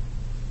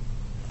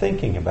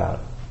thinking about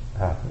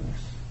happiness,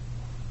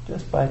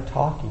 just by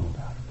talking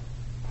about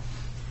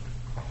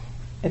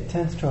it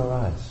tends to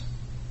arise.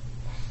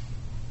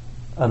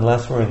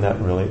 Unless we're in that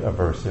really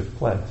aversive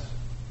place.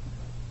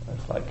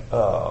 It's like,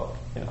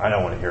 I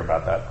don't want to hear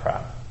about that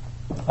crap.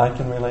 I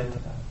can relate to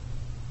that.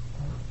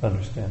 It's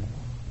understandable.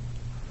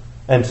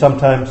 And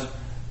sometimes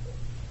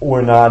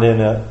we're not in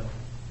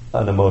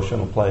an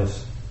emotional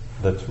place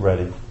that's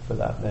ready for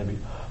that.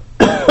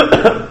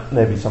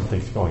 Maybe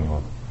something's going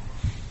on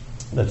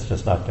that's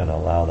just not going to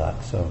allow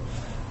that. So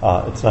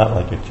it's not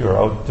like a cure.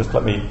 Oh, just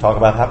let me talk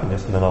about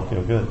happiness and then I'll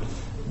feel good.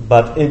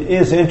 But it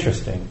is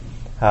interesting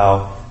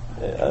how,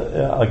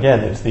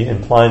 again, it's the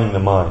inclining the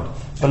mind.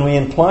 When we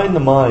incline the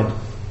mind,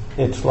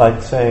 it's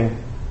like saying,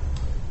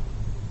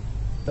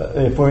 let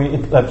me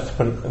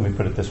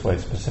put it this way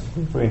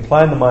specifically. If we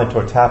incline the mind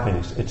towards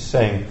happiness, it's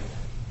saying,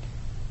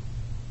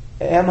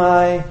 am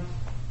I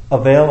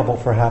available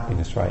for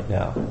happiness right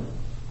now?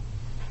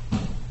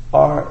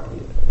 Or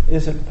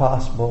is it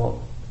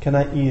possible, can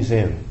I ease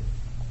in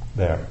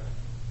there?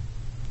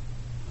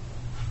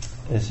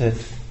 Is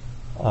it,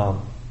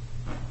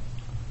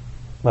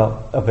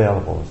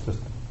 available is just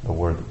the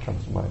word that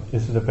comes to mind.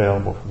 Is it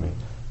available for me?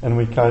 And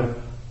we kind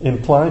of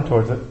incline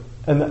towards it.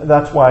 And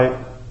that's why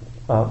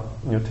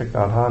Thich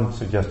Nhat Hanh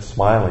suggests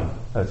smiling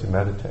as you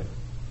meditate.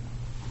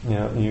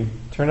 You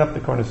turn up the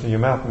corners of your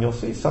mouth and you'll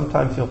see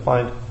sometimes you'll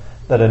find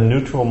that a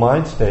neutral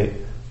mind state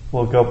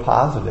will go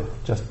positive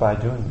just by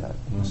doing that,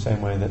 in the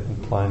same way that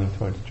inclining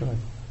towards joy.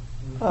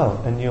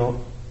 Oh, and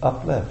you'll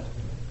uplift.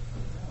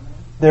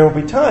 There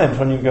will be times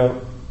when you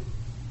go,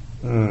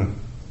 it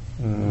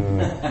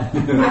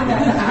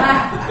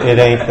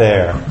ain't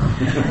there.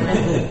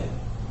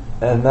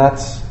 And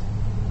that's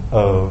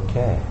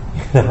okay.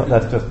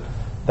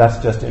 That's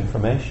just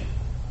information.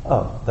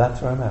 Oh,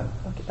 that's where I'm at.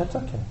 Okay, that's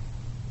okay.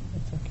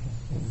 It's okay.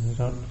 You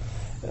don't.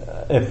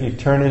 If you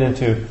turn it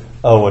into,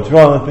 oh, what's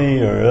wrong with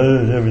me, or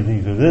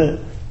everything's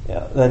good,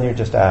 then you're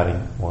just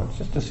adding more. It's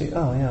just to see,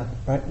 oh yeah,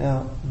 right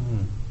now,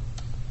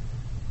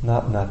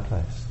 not in that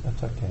place.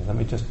 That's okay. Let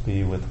me just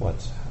be with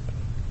what's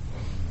happening.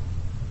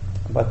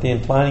 But the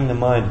inclining the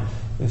mind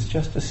is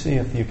just to see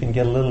if you can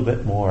get a little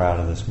bit more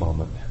out of this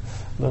moment.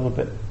 A little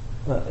bit.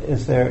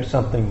 Is there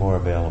something more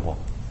available?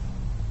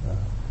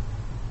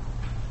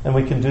 And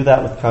we can do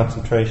that with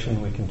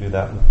concentration. We can do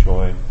that with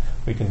joy.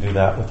 We can do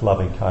that with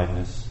loving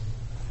kindness.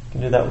 We can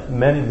do that with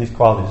many of these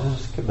qualities.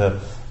 This is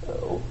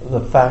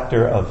the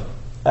factor of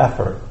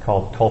effort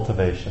called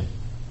cultivation.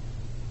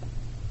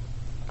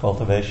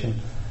 Cultivation.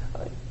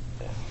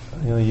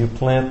 You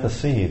plant the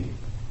seed.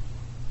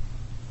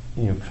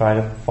 You try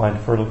to find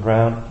fertile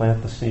ground,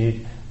 plant the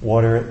seed,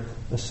 water it,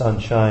 the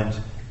sun shines.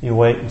 You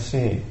wait and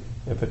see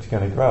if it's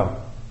going to grow.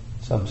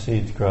 Some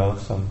seeds grow,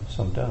 some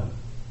don't.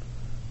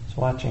 I was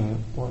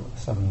watching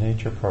some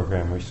nature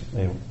program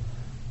recently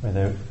where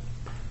they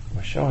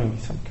were showing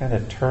some kind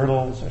of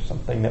turtles or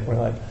something that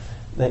were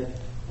like,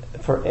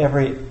 for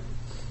every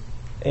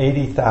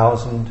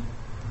 80,000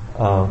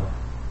 of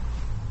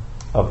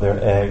their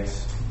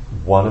eggs,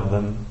 one of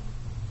them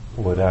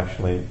would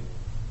actually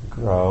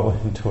grow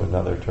into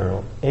another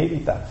turtle.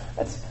 80,000.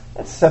 That's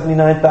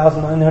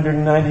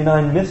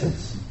 79,999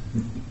 misses.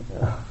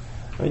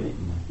 I mean,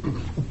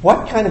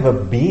 what kind of a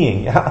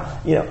being?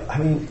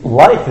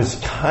 Life is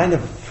kind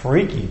of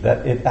freaky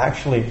that it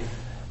actually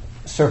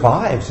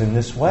survives in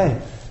this way.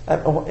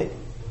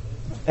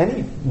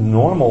 Any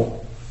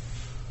normal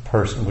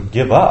person would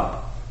give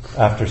up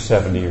after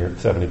 70 or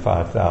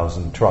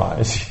 75,000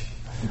 tries.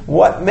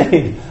 What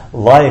made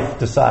life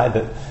decide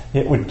that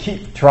it would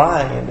keep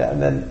trying,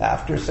 and then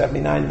after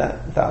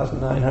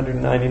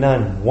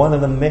 79,999, one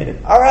of them made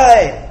it? All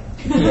right!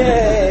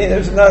 Yay!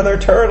 There's another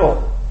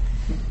turtle.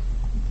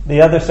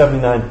 The other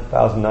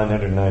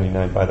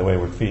 79,999, by the way,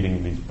 were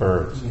feeding these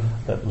birds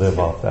that live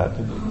off that.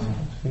 Did you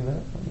see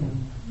that?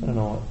 I don't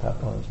know what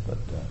that was, but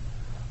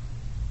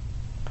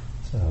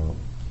so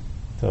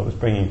it was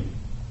bringing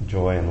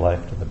joy and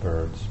life to the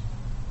birds.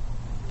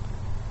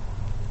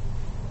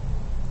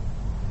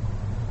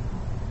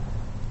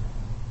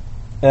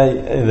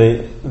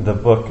 The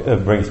book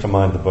brings to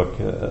mind the book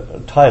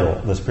title,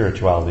 The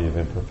Spirituality of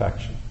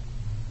Imperfection,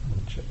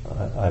 which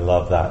I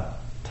love that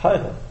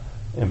title,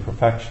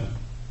 Imperfection.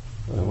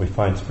 We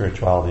find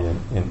spirituality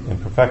in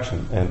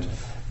imperfection. And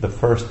the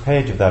first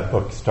page of that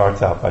book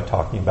starts out by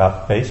talking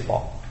about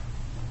baseball,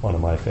 one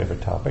of my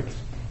favorite topics,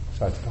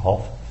 besides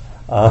golf.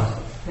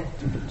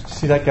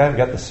 See that guy who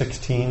got the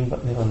 16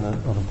 on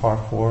the par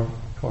 4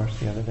 course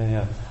the other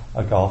day?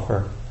 A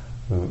golfer,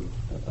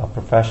 a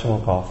professional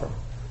golfer.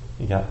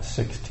 He got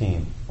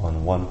 16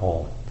 on one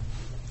hole,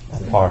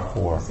 on par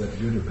 4. Is that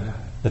good or bad?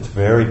 It's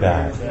very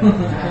bad.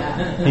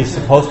 He's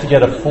supposed to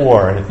get a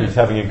 4, and if he's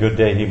having a good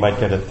day, he might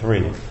get a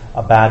 3.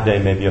 A bad day,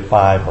 maybe a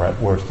 5, or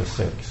at worst a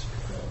 6.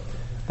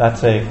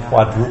 That's a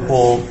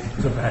quadruple.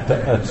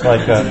 It's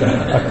like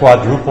a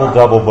quadruple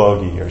double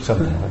bogey or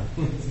something.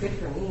 It's good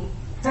for me.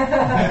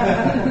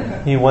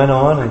 He went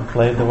on and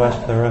played the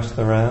rest of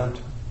the round.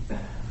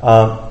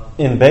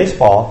 In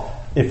baseball,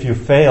 if you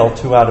fail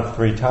 2 out of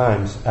 3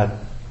 times at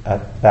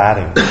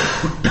batting,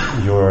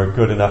 you're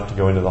good enough to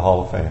go into the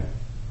Hall of Fame.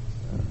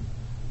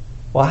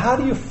 Well, how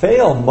do you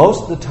fail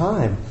most of the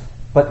time,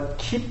 but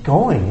keep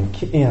going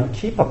and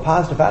keep a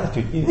positive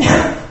attitude?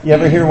 You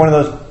ever hear one of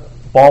those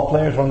ball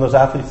players, one of those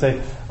athletes say,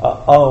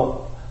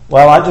 "Oh,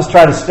 well, I just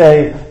try to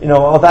stay.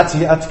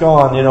 That's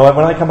gone.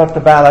 When I come up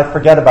to bat, I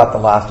forget about the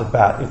last at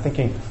bat." You're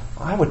thinking,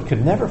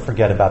 could never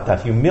forget about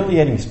that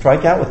humiliating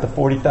strikeout with the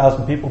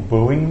 40,000 people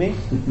booing me,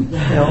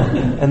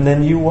 and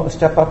then you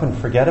step up and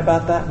forget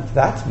about that.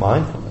 That's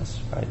mindfulness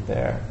right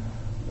there,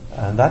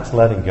 and that's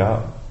letting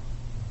go.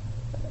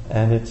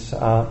 And it's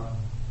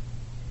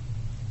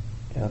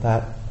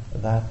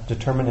that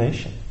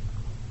determination,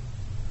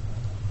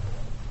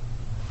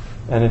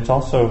 and it's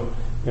also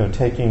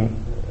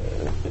taking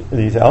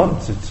these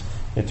elements.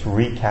 It's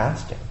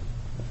recasting.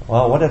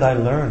 Well, what did I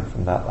learn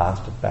from that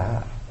last at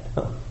bat?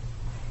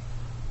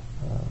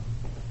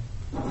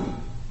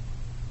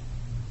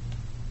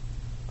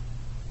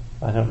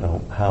 I don't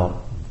know how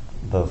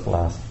those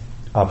last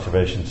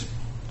observations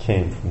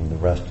came from the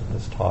rest of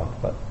this talk,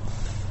 but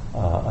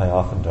I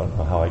often don't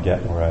know how I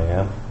get where I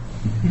am.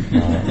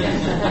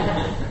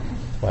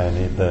 That's why I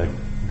need the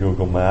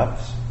Google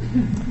Maps.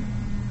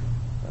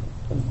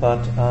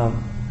 But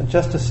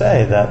just to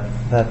say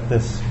that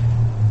this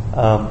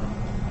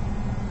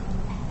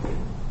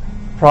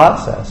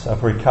process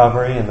of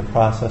recovery and the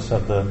process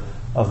of the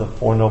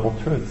Four Noble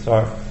Truths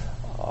are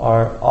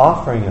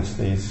offering us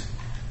these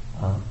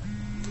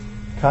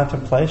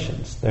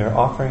contemplations. They're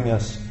offering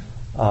us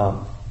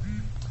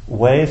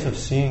ways of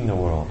seeing the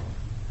world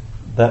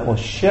that will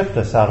shift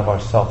us out of our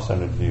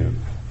self-centered view,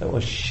 that will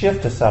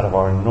shift us out of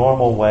our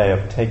normal way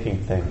of taking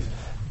things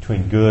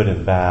between good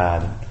and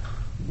bad,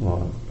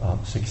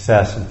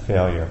 success and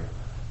failure,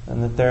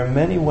 and that there are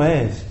many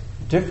ways,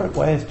 different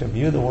ways to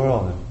view the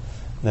world, and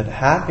that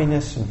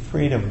happiness and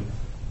freedom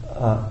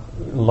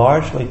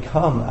largely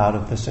come out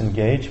of this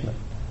engagement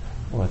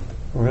with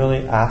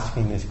really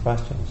asking these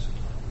questions.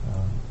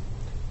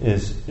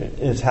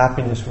 Is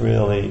happiness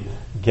really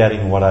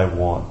getting what I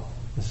want?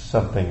 This is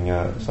something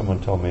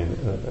someone told me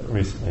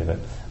recently that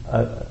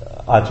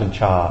Ajahn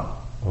Chah,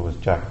 who was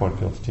Jack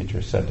Kornfield's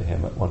teacher, said to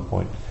him at one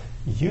point,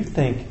 "You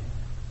think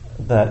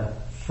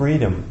that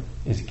freedom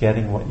is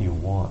getting what you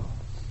want."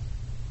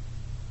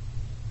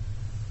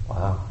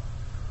 Wow.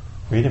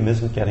 Freedom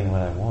isn't getting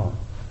what I want.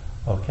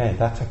 Okay,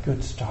 that's a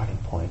good starting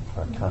point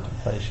for a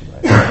contemplation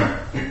right there.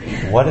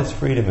 What is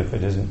freedom if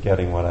it isn't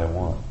getting what I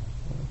want?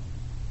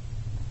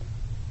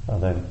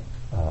 And then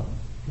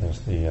there's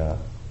the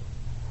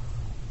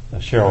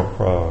Sheryl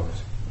Crow,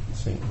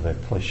 the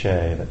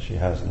cliche that she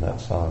has in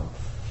that song.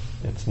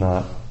 It's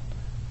not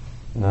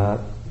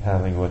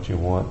having what you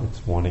want,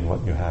 it's wanting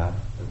what you have.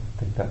 I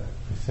think that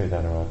we say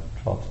that around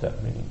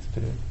 12-step meetings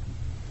too.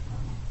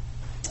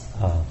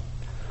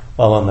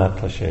 Well, on that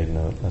cliched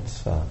note,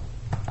 let's. I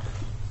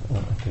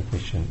think we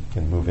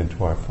can move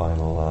into our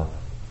final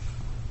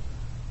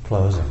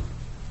closing.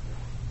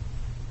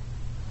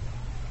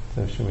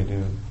 So, should we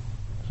do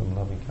some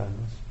loving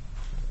kindness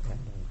and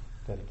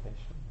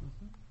dedication?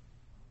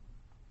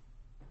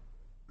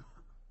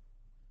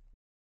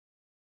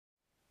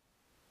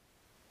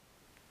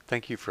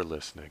 Thank you for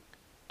listening.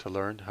 To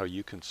learn how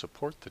you can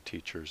support the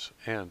teachers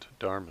and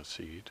Dharma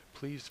Seed,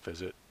 please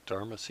visit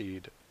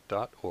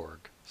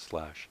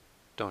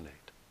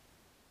dharmaseed.org/donate.